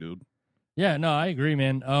amazing, dude. Yeah, no, I agree,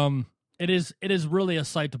 man. It is really a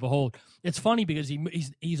sight to behold. It's funny because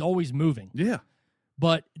he's always moving. Yeah,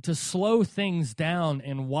 but to slow things down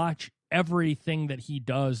and watch everything that he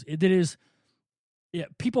does, it is. Yeah,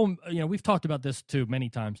 people. We've talked about this too many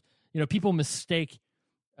times. People mistake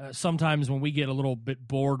sometimes when we get a little bit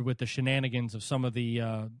bored with the shenanigans of some of the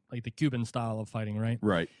like the Cuban style of fighting, right?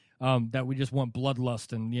 Right. That we just want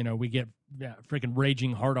bloodlust and we get freaking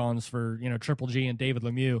raging hard-ons for Triple G and David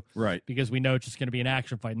Lemieux, right? Because we know it's just going to be an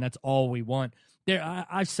action fight and that's all we want.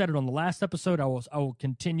 I said it on the last episode. I will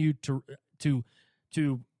continue to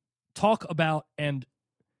talk about and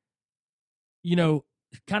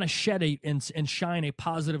kind of shed and shine a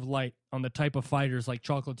positive light on the type of fighters like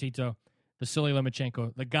Chocolatito, Vasily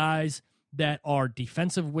Lomachenko, the guys that are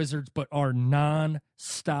defensive wizards but are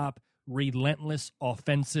non-stop, relentless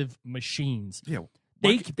offensive machines. Yeah,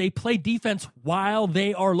 they play defense while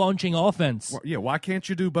they are launching offense. Yeah, why can't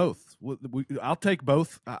you do both? I'll take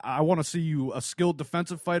both. I want to see you a skilled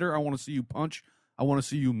defensive fighter. I want to see you punch. I want to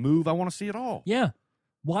see you move. I want to see it all. Yeah.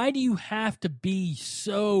 Why do you have to be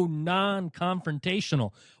so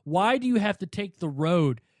non-confrontational? Why do you have to take the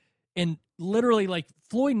road and literally, like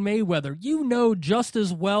Floyd Mayweather, just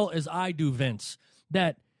as well as I do, Vince,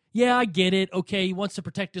 that, yeah, I get it. Okay, he wants to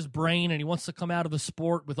protect his brain and he wants to come out of the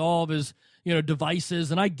sport with all of his,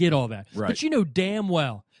 devices, and I get all that. Right. But damn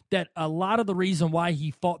well that a lot of the reason why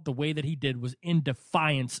he fought the way that he did was in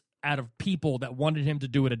defiance out of people that wanted him to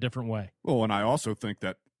do it a different way. Well, and I also think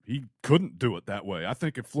that he couldn't do it that way. I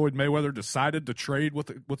think if Floyd Mayweather decided to trade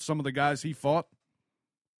with some of the guys he fought,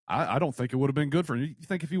 I don't think it would have been good for him. You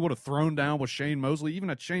think if he would have thrown down with Shane Mosley, even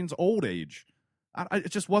at Shane's old age, it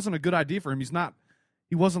just wasn't a good idea for him.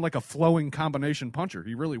 He wasn't like a flowing combination puncher.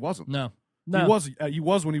 He really wasn't. No. He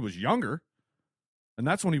was when he was younger, and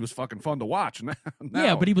that's when he was fucking fun to watch. Now,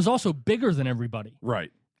 yeah, but he was also bigger than everybody.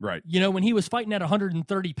 Right. When he was fighting at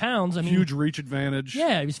 130 pounds, huge reach advantage.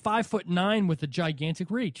 Yeah, he was 5'9" with a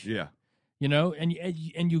gigantic reach. Yeah,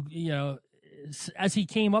 as he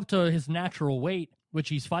came up to his natural weight, which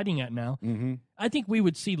he's fighting at now, I think we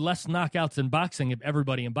would see less knockouts in boxing if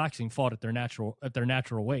everybody in boxing fought at their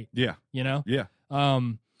natural weight. Yeah, Yeah. Yeah.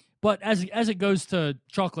 But as it goes to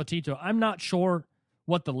Chocolatito, I'm not sure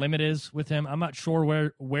what the limit is with him. I'm not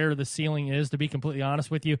sure where the ceiling is, to be completely honest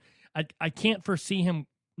with you. I can't foresee him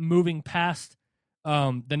moving past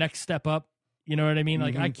the next step up. You know what I mean?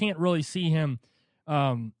 Like, I can't really see him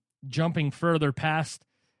jumping further past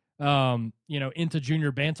into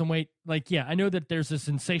junior bantamweight. Like, yeah, I know that there's this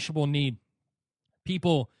insatiable need.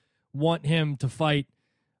 People want him to fight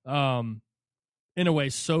in a way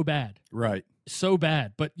so bad. Right. So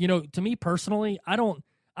bad. But, to me personally, I don't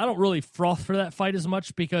really froth for that fight as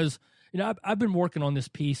much because I've been working on this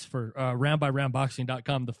piece for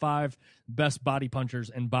roundbyroundboxing.com, the 5 best body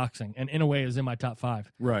punchers in boxing, and Inoue is in my top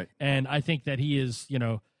 5. Right. And I think that he is,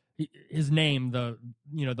 his name,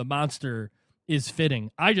 the monster, is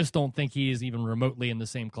fitting. I just don't think he is even remotely in the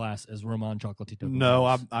same class as Roman Chocolatito. No,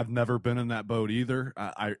 I've never been in that boat either.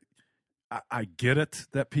 I get it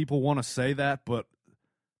that people want to say that, but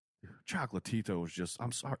Chocolatito is just,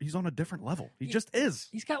 I'm sorry, he's on a different level. He just is.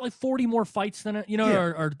 He's got like 40 more fights than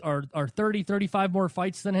or 30, 35 more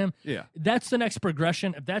fights than him. Yeah. That's the next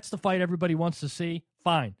progression. If that's the fight everybody wants to see,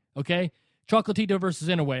 fine. Okay? Chocolatito versus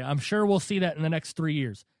Inoue. I'm sure we'll see that in the next 3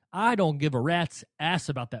 years. I don't give a rat's ass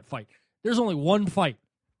about that fight. There's only one fight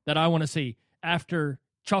that I want to see after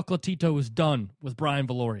Chocolatito is done with Brian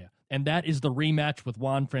Viloria, and that is the rematch with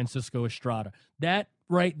Juan Francisco Estrada. That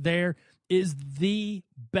right there is the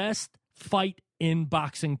best fight in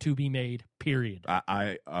boxing to be made, period.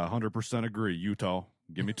 I 100% agree. Utah,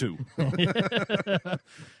 give me 2.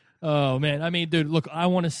 Oh, man. I mean, dude, look, I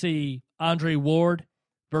want to see Andre Ward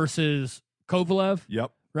versus Kovalev.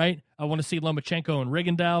 Yep. Right. I want to see Lomachenko and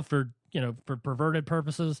Rigondeaux for perverted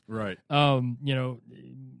purposes. Right.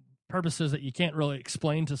 Purposes that you can't really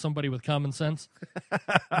explain to somebody with common sense.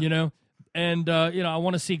 And I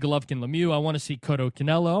want to see Golovkin Lemieux. I want to see Cotto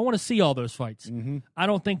Canelo. I want to see all those fights. Mm-hmm. I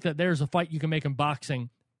don't think that there's a fight you can make in boxing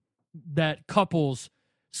that couples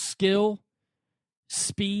skill,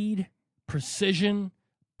 speed, precision,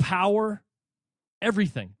 power,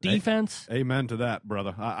 everything, defense. Amen to that,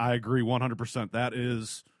 brother. I agree 100%. That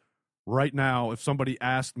is, right now, if somebody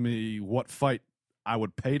asked me what fight I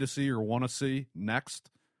would pay to see or want to see next,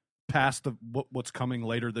 past what's coming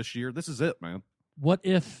later this year, this is it, man. What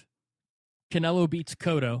if Canelo beats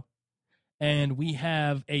Cotto and we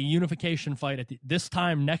have a unification fight at this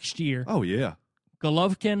time next year? Oh, yeah.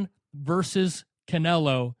 Golovkin versus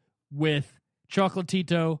Canelo with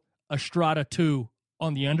Chocolatito Estrada 2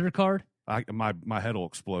 on the undercard. My head will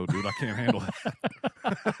explode, dude. I can't handle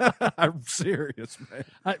that. I'm serious, man.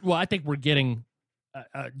 I think we're getting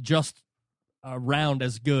just around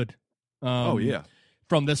as good. Oh, yeah.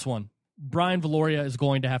 From this one. Brian Valoria is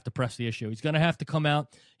going to have to press the issue. He's going to have to come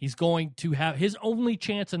out. He's going to have his only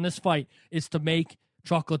chance in this fight is to make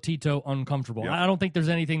Chocolatito uncomfortable. Yep. I don't think there's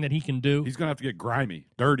anything that he can do. He's going to have to get grimy,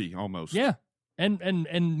 dirty almost. Yeah.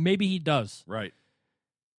 And maybe he does. Right.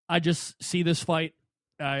 I just see this fight.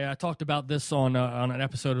 I talked about this on an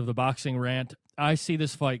episode of the Boxing Rant. I see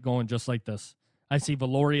this fight going just like this. I see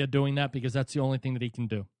Valoria doing that because that's the only thing that he can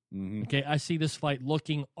do. Mm-hmm. Okay, I see this fight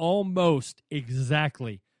looking almost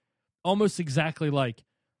exactly like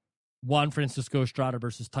Juan Francisco Estrada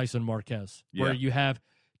versus Tyson Marquez, where you have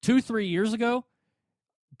 2-3 years ago,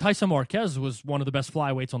 Tyson Marquez was one of the best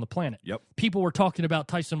flyweights on the planet. Yep. People were talking about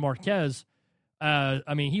Tyson Marquez.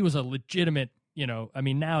 He was a legitimate,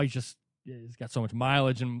 now he's got so much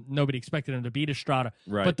mileage and nobody expected him to beat Estrada.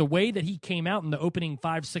 Right. But the way that he came out in the opening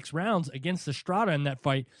 5-6 rounds against Estrada in that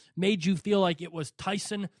fight made you feel like it was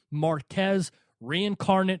Tyson Marquez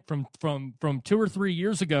reincarnate from 2 or 3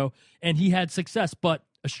 years ago, and he had success, but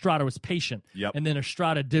Estrada was patient. Yep. And then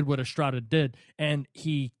Estrada did what Estrada did, and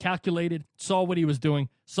he calculated, saw what he was doing,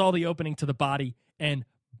 saw the opening to the body, and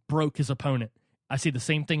broke his opponent. I see the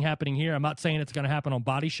same thing happening here. I'm not saying it's going to happen on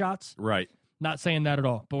body shots. Right. Not saying that at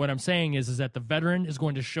all. But what I'm saying is that the veteran is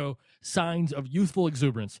going to show signs of youthful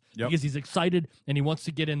exuberance because he's excited and he wants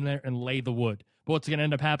to get in there and lay the wood. But what's going to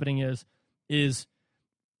end up happening is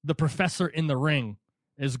the professor in the ring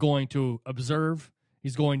is going to observe,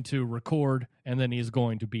 he's going to record, and then he's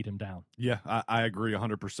going to beat him down. Yeah, I agree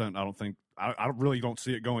 100%. I really don't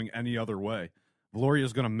see it going any other way. Valoria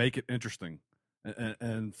is going to make it interesting.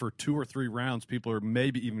 And for 2 or 3 rounds, people are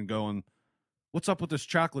maybe even going, what's up with this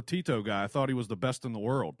Chocolatito guy? I thought he was the best in the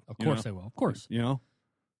world. Of course they will. Of course.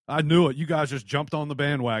 I knew it. You guys just jumped on the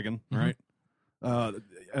bandwagon, right?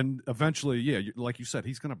 And eventually, like you said,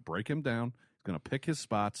 he's going to break him down. He's going to pick his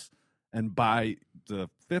spots. And by the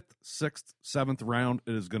 5th, 6th, 7th round,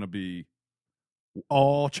 it is going to be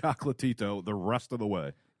all Chocolatito the rest of the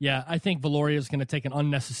way. Yeah, I think Valoria is going to take an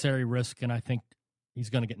unnecessary risk, and I think he's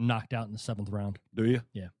going to get knocked out in the 7th round. Do you?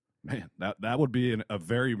 Yeah. Man, that would be a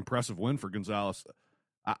very impressive win for Gonzalez.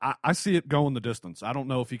 I see it going the distance. I don't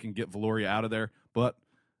know if he can get Valoria out of there, but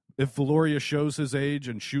if Valoria shows his age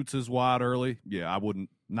and shoots his wad early, I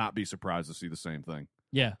wouldn't not be surprised to see the same thing.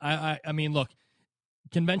 Yeah, I mean, look,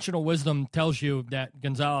 conventional wisdom tells you that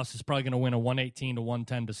Gonzalez is probably going to win a 118 to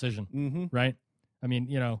 110 decision, right? I mean,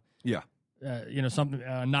 something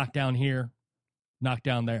knockdown here,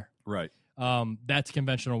 knockdown there. Right. That's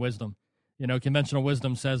conventional wisdom. Conventional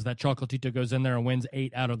wisdom says that Chocolatito goes in there and wins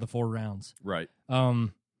 8 out of the 4 rounds. Right. I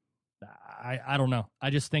don't know. I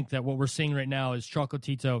just think that what we're seeing right now is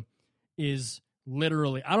Chocolatito is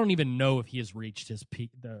literally, I don't even know if he has reached his peak,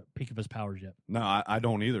 the peak of his powers yet. No, I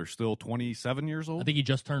don't either. Still 27 years old? I think he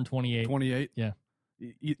just turned 28. 28? Yeah.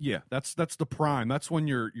 Yeah, that's the prime. That's when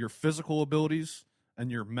your physical abilities and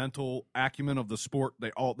your mental acumen of the sport,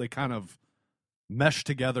 they kind of mesh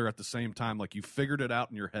together at the same time. Like you figured it out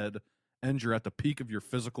in your head and you're at the peak of your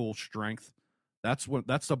physical strength. That's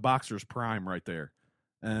the boxer's prime right there.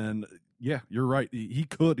 And yeah, you're right.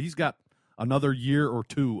 He's got another year or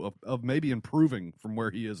 2 of maybe improving from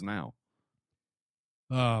where he is now.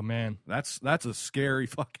 Oh man. That's a scary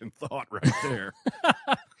fucking thought right there.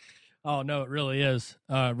 Oh no, it really is.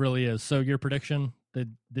 It really is. So your prediction,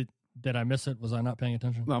 did I miss it? Was I not paying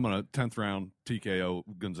attention? I'm going to 10th round TKO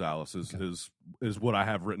Gonzalez is what I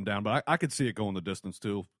have written down, but I could see it going the distance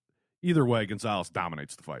too. Either way, Gonzalez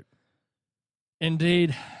dominates the fight.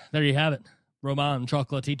 Indeed. There you have it. Roman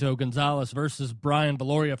Chocolatito Gonzalez versus Brian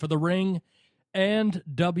Valoria for the ring and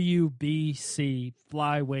WBC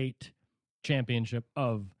flyweight championship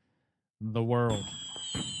of the world.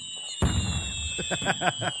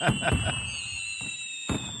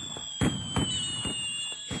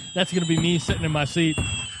 That's going to be me sitting in my seat,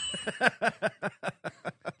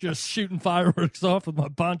 just shooting fireworks off with my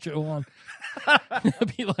poncho on. I'll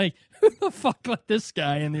be like, who the fuck let this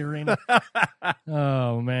guy in the arena?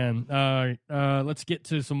 Oh, man. All right, let's get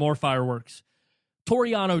to some more fireworks.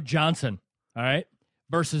 Toriano Johnson, all right,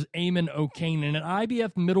 versus Eamon O'Kane in an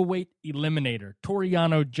IBF middleweight eliminator.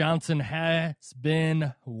 Toriano Johnson has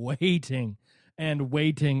been waiting and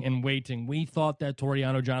waiting and waiting. We thought that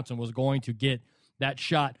Toriano Johnson was going to get that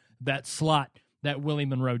shot, that slot that Willie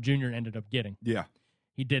Monroe Jr. ended up getting. Yeah.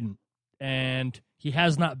 He didn't. And he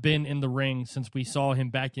has not been in the ring since we saw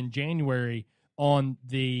him back in January on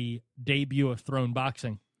the debut of Throne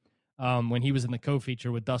Boxing when he was in the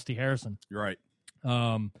co-feature with Dusty Harrison. You're right.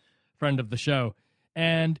 Friend of the show.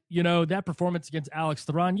 And, you know, that performance against Alex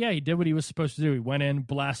Theron, yeah, he did what he was supposed to do. He went in,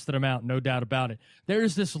 blasted him out, no doubt about it.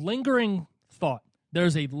 There's this lingering thought.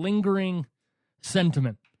 There's a lingering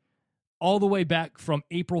sentiment all the way back from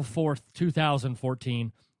April 4th,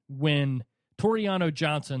 2014, when Toriano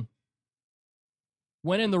Johnson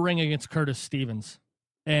went in the ring against Curtis Stevens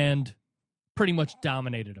and pretty much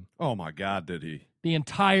dominated him. Oh, my God, did he? The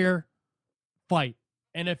entire fight.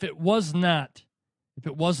 And if it was not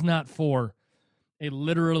for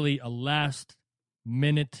literally a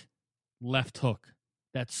last-minute left hook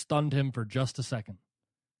that stunned him for just a second.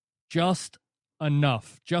 Just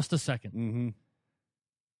enough. Just a second. Mm-hmm.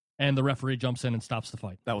 And the referee jumps in and stops the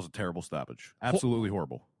fight. That was a terrible stoppage. Absolutely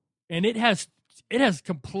horrible. And it has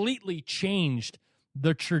completely changed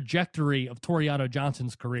the trajectory of Toriano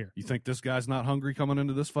Johnson's career. You think this guy's not hungry coming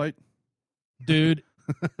into this fight? Dude,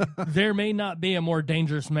 there may not be a more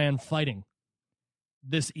dangerous man fighting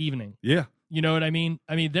this evening. Yeah. You know what I mean?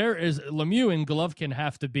 I mean, there is Lemieux and Golovkin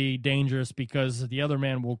have to be dangerous because the other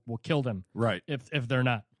man will kill them. Right. If they're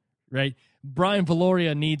not. Right? Brian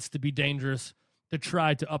Valoria needs to be dangerous to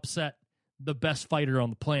try to upset the best fighter on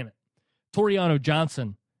the planet. Toriano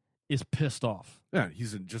Johnson is pissed off. Yeah,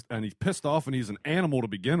 he's pissed off, and he's an animal to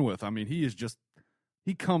begin with. I mean,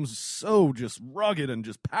 he comes so just rugged and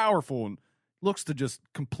just powerful and looks to just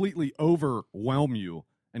completely overwhelm you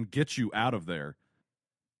and get you out of there.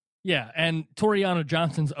 Yeah, and Toriano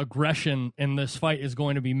Johnson's aggression in this fight is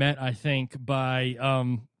going to be met, I think, by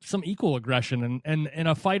some equal aggression and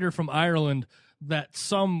a fighter from Ireland that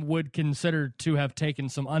some would consider to have taken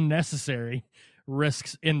some unnecessary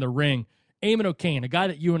risks in the ring. Eamon O'Kane, a guy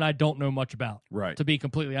that you and I don't know much about. Right. To be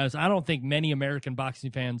completely honest, I don't think many American boxing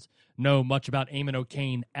fans know much about Eamon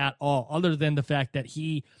O'Kane at all, other than the fact that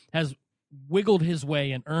he has wiggled his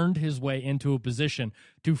way and earned his way into a position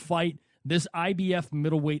to fight this IBF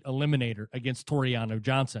middleweight eliminator against Toriano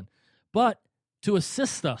Johnson. But to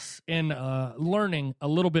assist us in learning a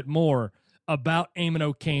little bit more about Eamon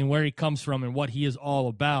O'Kane, where he comes from and what he is all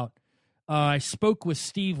about, I spoke with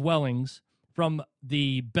Steve Wellings from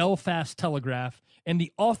the Belfast Telegraph and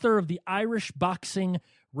the author of the Irish Boxing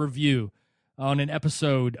Review on an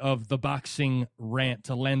episode of the Boxing Rant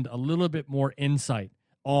to lend a little bit more insight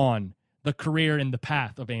on the career and the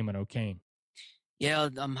path of Eamon O'Kane. Yeah,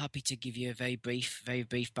 I'm happy to give you a very brief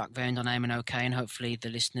background on Eamon O'Kane. Hopefully the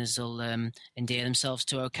listeners will endear themselves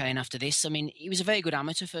to O'Kane after this. I mean, he was a very good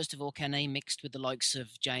amateur, first of all, Kenny, mixed with the likes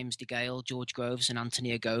of James DeGale, George Groves and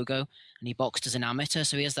Anthony Ogogo, and he boxed as an amateur,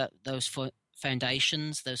 so he has those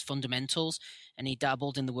foundations, those fundamentals, and he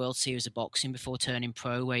dabbled in the World Series of Boxing before turning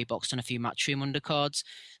pro, where he boxed on a few Matchroom undercards.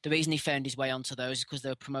 The reason he found his way onto those is because they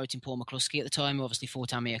were promoting Paul McCluskey at the time, who obviously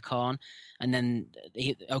fought Amir Khan, and then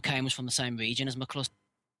O'Kane was from the same region as McCluskey.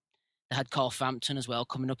 They had Carl Frampton as well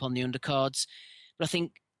coming up on the undercards. But I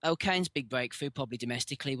think O'Kane's big breakthrough, probably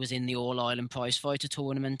domestically, was in the All-Ireland Prizefighter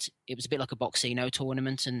tournament. It was a bit like a Boxino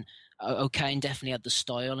tournament, and O'Kane definitely had the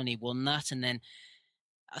style, and he won that. And then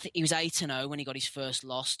I think he was 8-0 when he got his first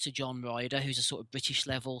loss to John Ryder, who's a sort of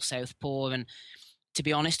British-level southpaw. And to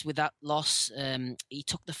be honest, with that loss, he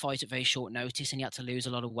took the fight at very short notice, and he had to lose a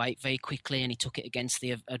lot of weight very quickly, and he took it against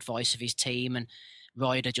the advice of his team. And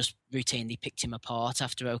Ryder just routinely picked him apart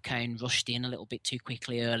after O'Kane rushed in a little bit too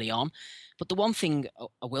quickly early on. But the one thing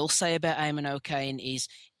I will say about Eamon O'Kane is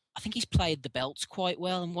I think he's played the belts quite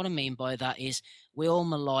well. And what I mean by that is we all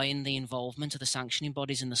malign the involvement of the sanctioning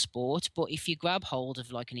bodies in the sport. But if you grab hold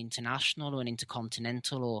of like an international or an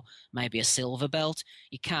intercontinental or maybe a silver belt,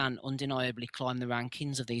 you can undeniably climb the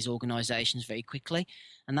rankings of these organisations very quickly.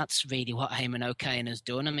 And that's really what Eamon O'Kane has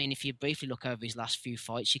done. I mean, if you briefly look over his last few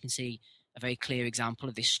fights, you can see a very clear example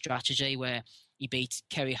of this strategy where he beat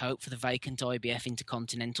Kerry Hope for the vacant IBF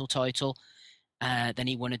Intercontinental title. Then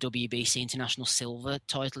he won a WBC International Silver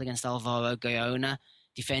title against Alvaro Gaona.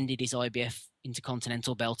 defended his IBF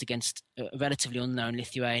Intercontinental belt against a relatively unknown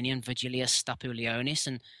Lithuanian, Virgilijus Stapulionis,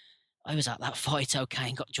 and I was at that fight.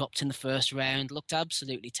 O'Kane got dropped in the first round, looked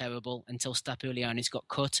absolutely terrible until Stapulionis got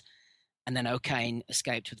cut, and then O'Kane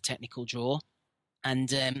escaped with a technical draw.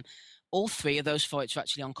 And all three of those fights are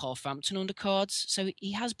actually on Carl Frampton undercards, so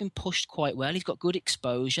he has been pushed quite well. He's got good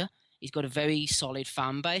exposure. He's got a very solid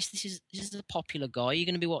fan base. This is a popular guy you're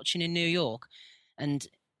going to be watching in New York. And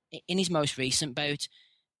in his most recent bout,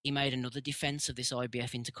 he made another defence of this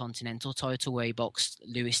IBF Intercontinental title where he boxed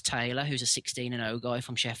Lewis Taylor, who's a 16-0 guy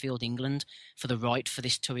from Sheffield, England, for the right for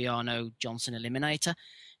this Toriano Johnson eliminator.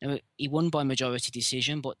 Now, he won by majority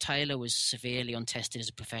decision, but Taylor was severely untested as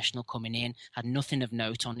a professional coming in, had nothing of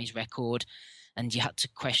note on his record, and you had to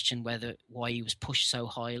question why he was pushed so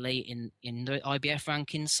highly in the IBF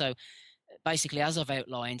rankings. So basically, as I've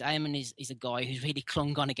outlined, Ayman is a guy who's really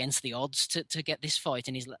clung on against the odds to get this fight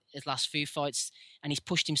in his last few fights, and he's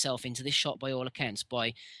pushed himself into this shot by all accounts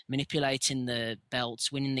by manipulating the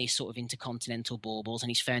belts, winning these sort of intercontinental baubles, and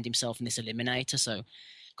he's found himself in this eliminator. So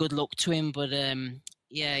good luck to him, but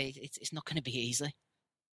yeah, it's not going to be easy.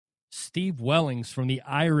 Steve Wellings from the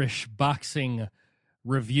Irish Boxing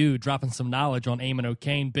Review dropping some knowledge on Eamon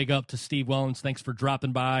O'Kane. Big up to Steve Wellings. Thanks for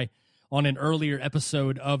dropping by on an earlier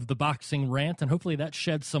episode of the Boxing Rant, and hopefully that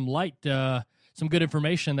sheds some light, some good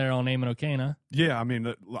information there on Eamon O'Kane, huh? Yeah, I mean,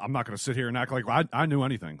 I'm not going to sit here and act like I knew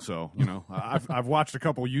anything. So, you know, I've watched a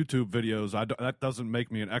couple YouTube videos. That doesn't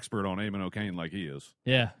make me an expert on Eamon O'Kane like he is.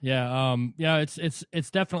 Yeah.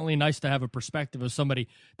 It's definitely nice to have a perspective of somebody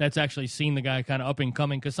that's actually seen the guy kind of up and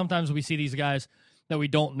coming, because sometimes we see these guys that we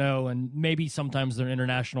don't know, and maybe sometimes they're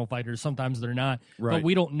international fighters, sometimes they're not, right. But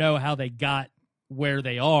we don't know how they got where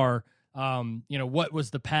they are. What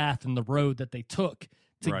was the path and the road that they took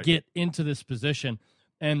to right. get into this position.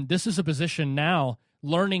 And this is a position now,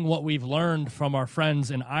 learning what we've learned from our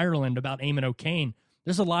friends in Ireland about Eamon O'Kane.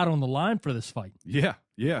 There's a lot on the line for this fight. Yeah.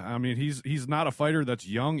 I mean, he's not a fighter that's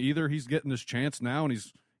young either. He's getting his chance now, and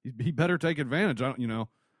he better take advantage.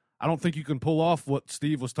 I don't think you can pull off what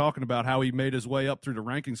Steve was talking about, how he made his way up through the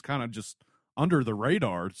rankings kind of just under the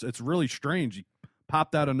radar. It's really strange. He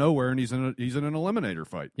popped out of nowhere, and he's in an eliminator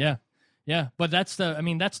fight. Yeah, but that's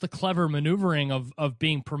the clever maneuvering of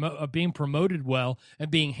being promoted well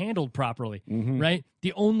and being handled properly, right?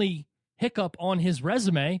 The only hiccup on his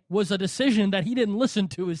resume was a decision that he didn't listen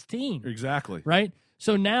to his team. Exactly. Right?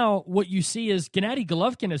 So now what you see is Gennadiy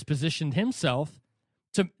Golovkin has positioned himself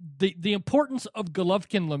to the importance of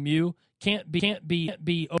Golovkin Lemieux can't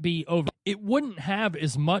be over. It wouldn't have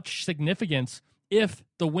as much significance if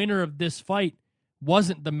the winner of this fight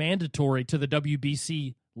wasn't the mandatory to the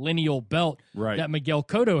WBC lineal belt right. that Miguel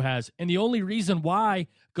Cotto has. And the only reason why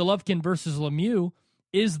Golovkin versus Lemieux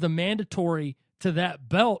is the mandatory to that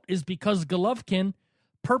belt is because Golovkin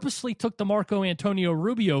purposely took the Marco Antonio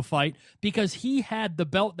Rubio fight because he had the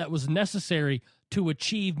belt that was necessary to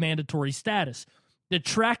achieve mandatory status.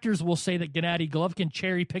 Detractors will say that Gennadiy Golovkin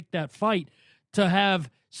cherry-picked that fight to have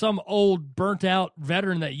some old burnt-out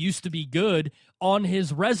veteran that used to be good on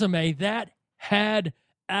his resume. That had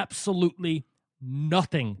absolutely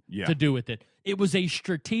nothing to do with it. It was a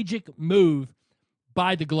strategic move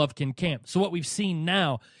by the Golovkin camp. So what we've seen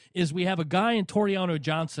now is we have a guy in Toriano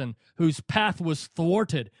Johnson whose path was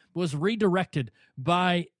thwarted, was redirected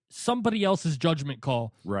by somebody else's judgment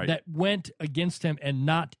call that went against him and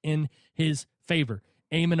not in his favor.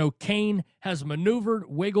 Eamon O'Kane has maneuvered,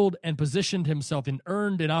 wiggled, and positioned himself and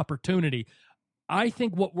earned an opportunity. I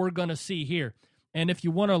think what we're going to see here, and if you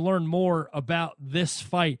want to learn more about this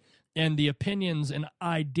fight and the opinions and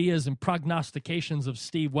ideas and prognostications of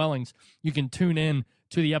Steve Wellings, you can tune in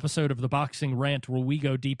to the episode of the Boxing Rant where we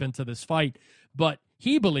go deep into this fight. But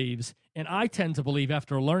he believes, and I tend to believe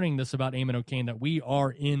after learning this about Eamon O'Kane, that we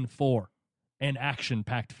are in for an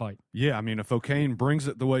action-packed fight. Yeah, I mean, if O'Kane brings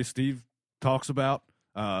it the way Steve talks about,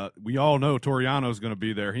 we all know Toriano's going to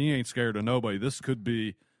be there. He ain't scared of nobody. This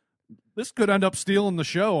could end up stealing the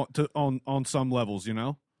show on some levels, you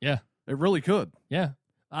know? Yeah. It really could. Yeah.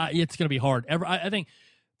 It's going to be hard. I think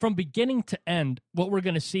from beginning to end, what we're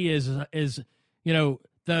going to see is the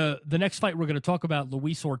next fight we're going to talk about,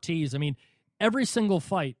 Luis Ortiz. I mean, every single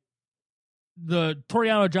fight, the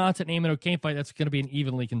Toriano Johnson Eamon O'Kane fight, that's going to be an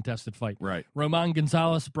evenly contested fight. Right. Roman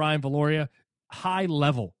Gonzalez, Brian Valoria, high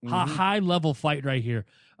level fight right here,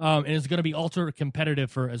 and it's going to be ultra competitive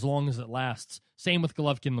for as long as it lasts. Same with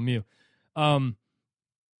Golovkin Lemieux.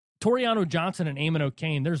 Toriano Johnson and Eamon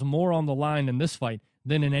O'Kane, there's more on the line in this fight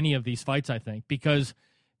than in any of these fights, I think, because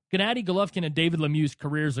Gennadiy Golovkin and David Lemieux's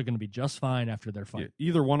careers are going to be just fine after their fight. Yeah,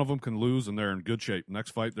 either one of them can lose, and they're in good shape.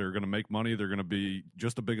 Next fight, they're going to make money. They're going to be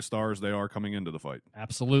just as big a star as they are coming into the fight.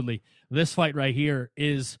 Absolutely. This fight right here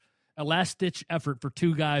is a last-ditch effort for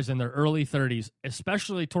two guys in their early 30s,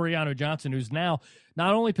 especially Toriano Johnson, who's now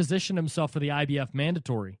not only positioned himself for the IBF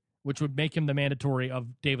mandatory, which would make him the mandatory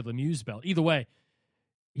of David Lemieux's belt. Either way,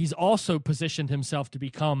 he's also positioned himself to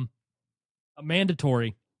become a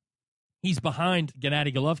mandatory. He's behind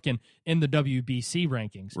Gennadiy Golovkin in the WBC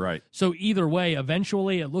rankings. Right. So either way,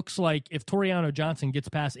 eventually it looks like if Toriano Johnson gets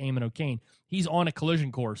past Eamon O'Kane, he's on a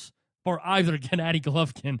collision course for either Gennadiy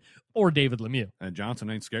Golovkin or David Lemieux. And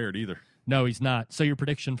Johnson ain't scared either. No, he's not. So your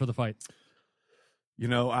prediction for the fight? You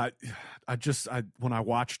know, I when I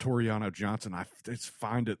watch Toriano Johnson, I just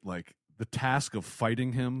find it like the task of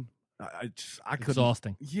fighting him. I couldn't.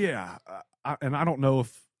 Exhausting. Yeah, and I don't know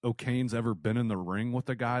if O'Kane's ever been in the ring with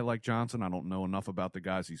a guy like Johnson. I don't know enough about the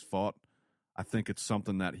guys he's fought. I think it's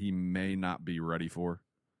something that he may not be ready for.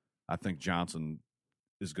 I think Johnson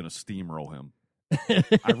is going to steamroll him.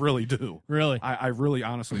 I really do. Really? I really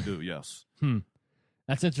honestly do, yes.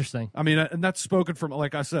 That's interesting. I mean, and that's spoken from,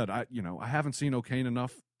 like I said, I haven't seen O'Kane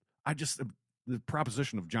enough. The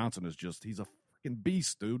proposition of Johnson is just, he's a freaking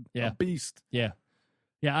beast, dude. Yeah. A beast. Yeah.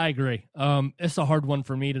 Yeah, I agree. It's a hard one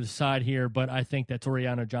for me to decide here, but I think that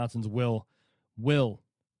Toriano Johnson's will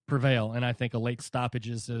prevail, and I think a late stoppage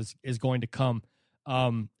is going to come,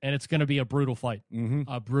 and it's going to be a brutal fight.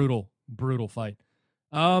 A brutal fight.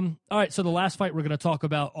 All right, so the last fight we're going to talk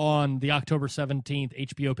about on the October 17th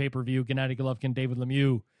HBO pay-per-view, Gennadiy Golovkin, David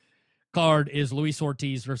Lemieux card is Luis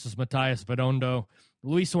Ortiz versus Matías Redondo.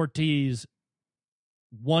 Luis Ortiz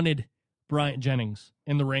wanted Bryant Jennings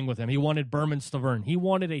in the ring with him. He wanted Berman Stavern. He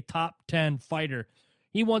wanted a top 10 fighter.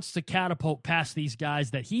 He wants to catapult past these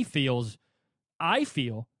guys that he feels, I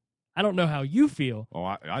don't know how you feel. Oh,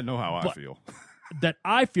 I know how I feel. That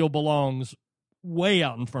I feel belongs way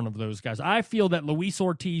out in front of those guys. I feel that Luis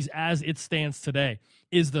Ortiz, as it stands today,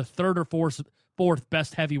 is the third or fourth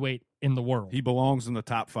best heavyweight in the world. He belongs in the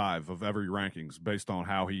top 5 of every rankings based on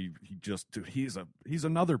how he's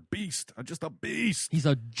another beast, just a beast. He's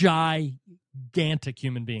a gigantic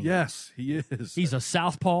human being. Yes, he is. He's a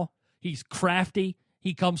southpaw. He's crafty.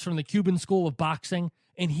 He comes from the Cuban school of boxing,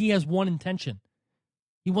 and he has one intention.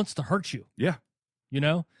 He wants to hurt you. Yeah. You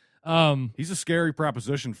know? He's a scary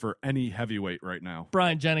proposition for any heavyweight right now.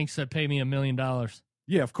 Bryant Jennings said, pay me $1 million.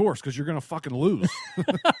 Yeah, of course, because you're going to fucking lose.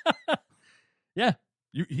 Yeah.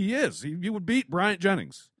 He is. He would beat Bryant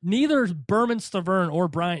Jennings. Neither Berman Stavern or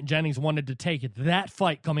Bryant Jennings wanted to take that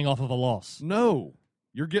fight coming off of a loss. No.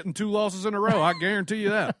 You're getting 2 losses in a row. I guarantee you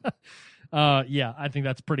that. Yeah, I think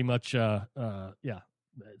that's pretty much, yeah,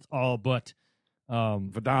 it's all but.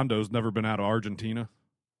 Redondo's never been out of Argentina.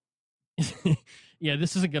 Yeah,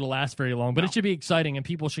 this isn't going to last very long, but It should be exciting, and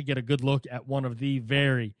people should get a good look at one of the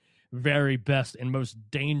very, very best and most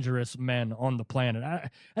dangerous men on the planet.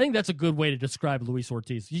 I think that's a good way to describe Luis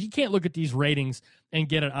Ortiz. You can't look at these ratings and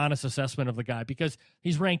get an honest assessment of the guy because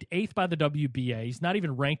he's ranked 8th by the WBA. He's not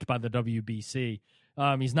even ranked by the WBC.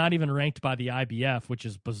 He's not even ranked by the IBF, which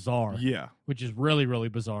is bizarre. Yeah. Which is really, really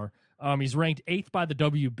bizarre. He's ranked 8th by the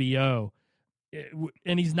WBO,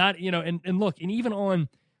 and he's not, and look, and even on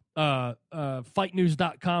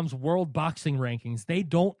FightNews.com's World Boxing Rankings, they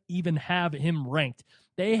don't even have him ranked.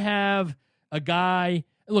 They have a guy.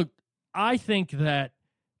 Look, I think that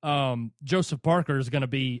Joseph Parker is going to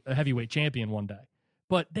be a heavyweight champion one day,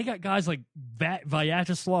 but they got guys like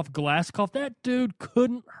Vyacheslav Glasgow. That dude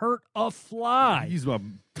couldn't hurt a fly. He's a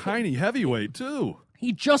tiny heavyweight too.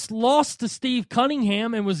 He just lost to Steve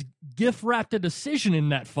Cunningham and was gift wrapped a decision in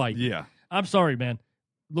that fight. Yeah, I'm sorry, man.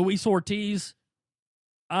 Luis Ortiz.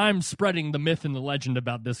 I'm spreading the myth and the legend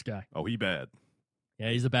about this guy. Oh, he bad.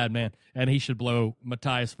 Yeah, he's a bad man, and he should blow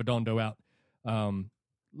Matías Redondo out.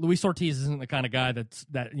 Luis Ortiz isn't the kind of guy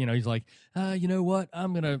he's like, you know what?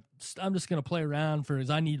 I'm just gonna play around as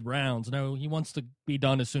I need rounds. No, he wants to be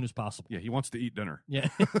done as soon as possible. Yeah, he wants to eat dinner. Yeah,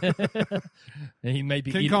 and he may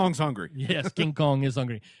be. King Kong's hungry. Yes, King Kong is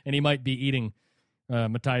hungry, and he might be eating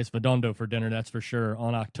Matías Redondo for dinner. That's for sure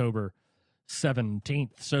on October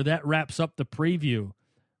 17th. So that wraps up the preview.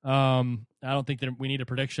 I don't think that we need a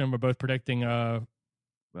prediction. We're both predicting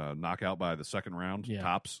knockout by the second round,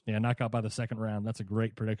 tops. Yeah, knockout by the second round. That's a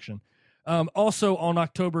great prediction. Also on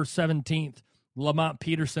October 17th, Lamont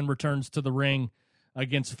Peterson returns to the ring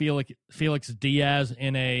against Felix Diaz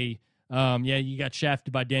in a you got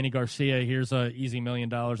shafted by Danny Garcia. Here's a easy $1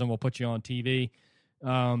 million, and we'll put you on TV.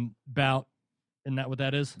 Bout, isn't that what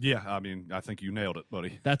that is? Yeah, I mean, I think you nailed it,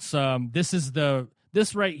 buddy. That's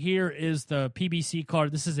this right here is the PBC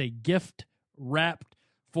card. This is a gift wrapped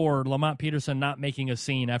for Lamont Peterson not making a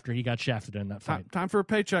scene after he got shafted in that fight. Time for a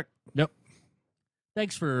paycheck. Yep.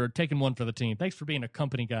 Thanks for taking one for the team. Thanks for being a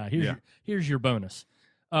company guy. Here's your bonus.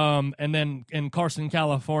 And then in Carson,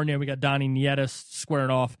 California, we got Donnie Nietes squaring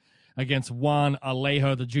off against Juan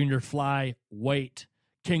Alejo, the junior flyweight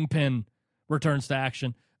kingpin, returns to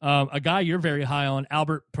action. A guy you're very high on,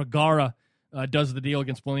 Albert Pagara, does the deal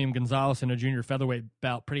against William Gonzalez in a junior featherweight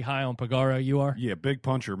bout. Pretty high on Pagara, you are? Yeah, big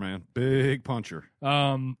puncher, man. Big puncher.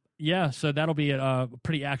 Yeah, so that'll be a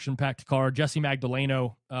pretty action-packed card. Jesse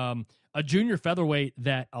Magdaleno, a junior featherweight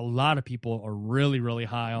that a lot of people are really, really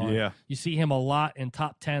high on. Yeah. You see him a lot in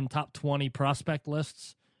top 10, top 20 prospect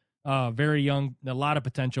lists. Very young, a lot of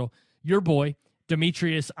potential. Your boy,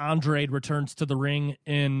 Demetrius Andrade, returns to the ring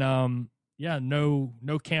in, no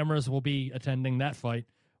cameras will be attending that fight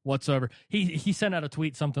whatsoever. He sent out a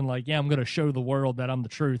tweet, something like, I'm going to show the world that I'm the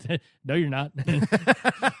truth. No, you're not.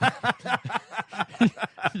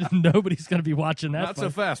 Nobody's going to be watching that Not fight. so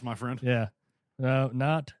fast, my friend. Yeah. No,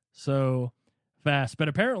 not so fast. But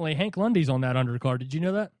apparently Hank Lundy's on that undercard. Did you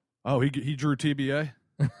know that? Oh, he drew TBA?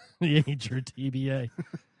 Yeah, he drew TBA.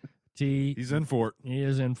 He's in for it. He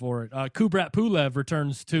is in for it. Kubrat Pulev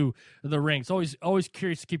returns to the ring. It's always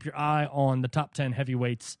curious to keep your eye on the top 10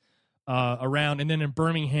 heavyweights around. And then in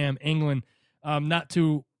Birmingham, England, not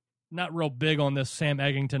real big on this Sam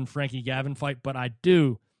Eggington-Frankie Gavin fight, but I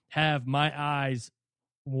do have my eyes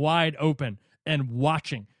wide open and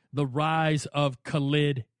watching the rise of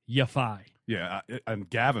Khalid Yafai. Yeah, and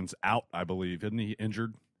Gavin's out, I believe. Isn't he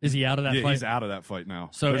injured? Is he out of that fight? He's out of that fight now.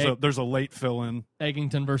 So there's a late fill-in.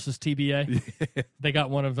 Eggington versus TBA. Yeah. They got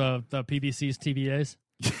one of the PBC's TBAs.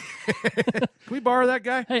 Can we borrow that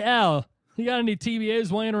guy? Hey, Al, you got any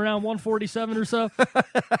TBAs weighing around 147 or so?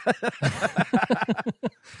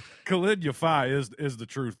 Khalid Yafai is the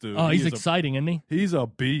truth, dude. Oh, he's exciting, isn't he? He's a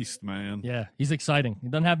beast, man. Yeah, he's exciting. He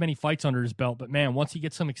doesn't have many fights under his belt, but, man, once he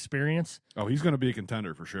gets some experience. Oh, he's going to be a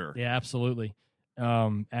contender for sure. Yeah, absolutely.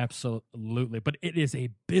 Absolutely. But it is a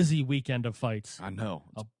busy weekend of fights. I know.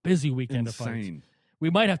 A busy weekend of Insane. fights.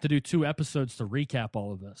 We might have to do 2 episodes to recap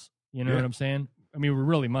all of this. You know what I'm saying? I mean, we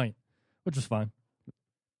really might, which is fine.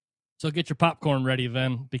 So get your popcorn ready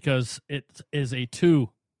then, because it is a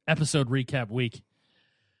 2-episode recap week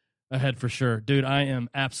ahead for sure. Dude, I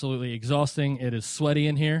am absolutely exhausting. It is sweaty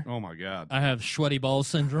in here. Oh, my God. I have sweaty balls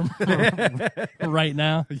syndrome right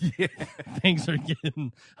now. Yeah. Things are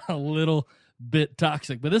getting a little bit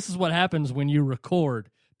toxic. But this is what happens when you record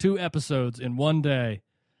 2 episodes in one day.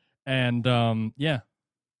 And, that's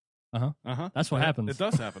what happens. It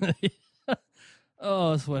does happen.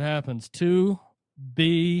 Oh, that's what happens. To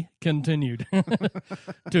be continued.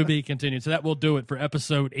 To be continued. So that will do it for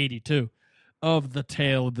episode 82 of the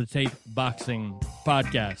Tale of the Tape Boxing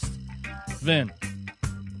Podcast. Vin,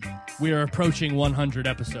 we are approaching 100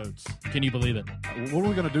 episodes. Can you believe it? What are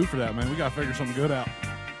we going to do for that, man? We got to figure something good out.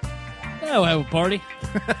 Yeah, we'll have a party.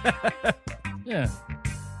 Yeah.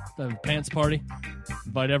 Have a pants party.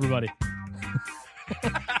 Invite everybody.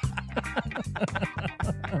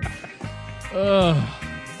 Oh,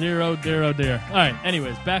 dear, oh, dear, oh, dear. All right,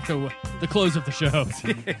 anyways, back to the close of the show.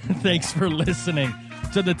 Thanks for listening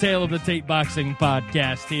to the Tale of the Tape Boxing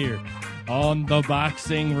Podcast here on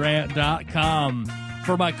theboxingrant.com.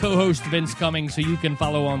 For my co-host, Vince Cummings, who you can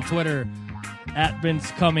follow on Twitter at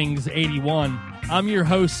Vince Cummings81. I'm your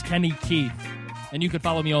host, Kenny Keith, and you can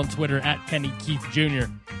follow me on Twitter at Kenny Keith Jr.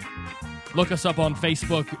 Look us up on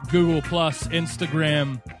Facebook, Google+,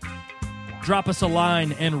 Instagram. Drop us a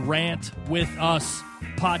line and rant with us.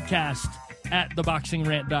 Podcast at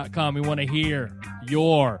theboxingrant.com. We want to hear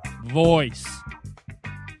your voice.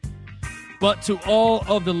 But to all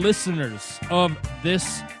of the listeners of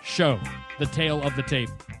this show, The Tale of the Tape,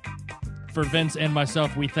 for Vince and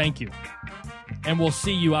myself, we thank you. And we'll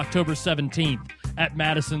see you October 17th at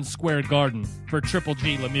Madison Square Garden for Triple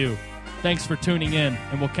G Lemieux. Thanks for tuning in,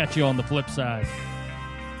 and we'll catch you on the flip side.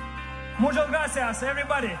 Muchas gracias,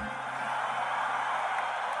 everybody.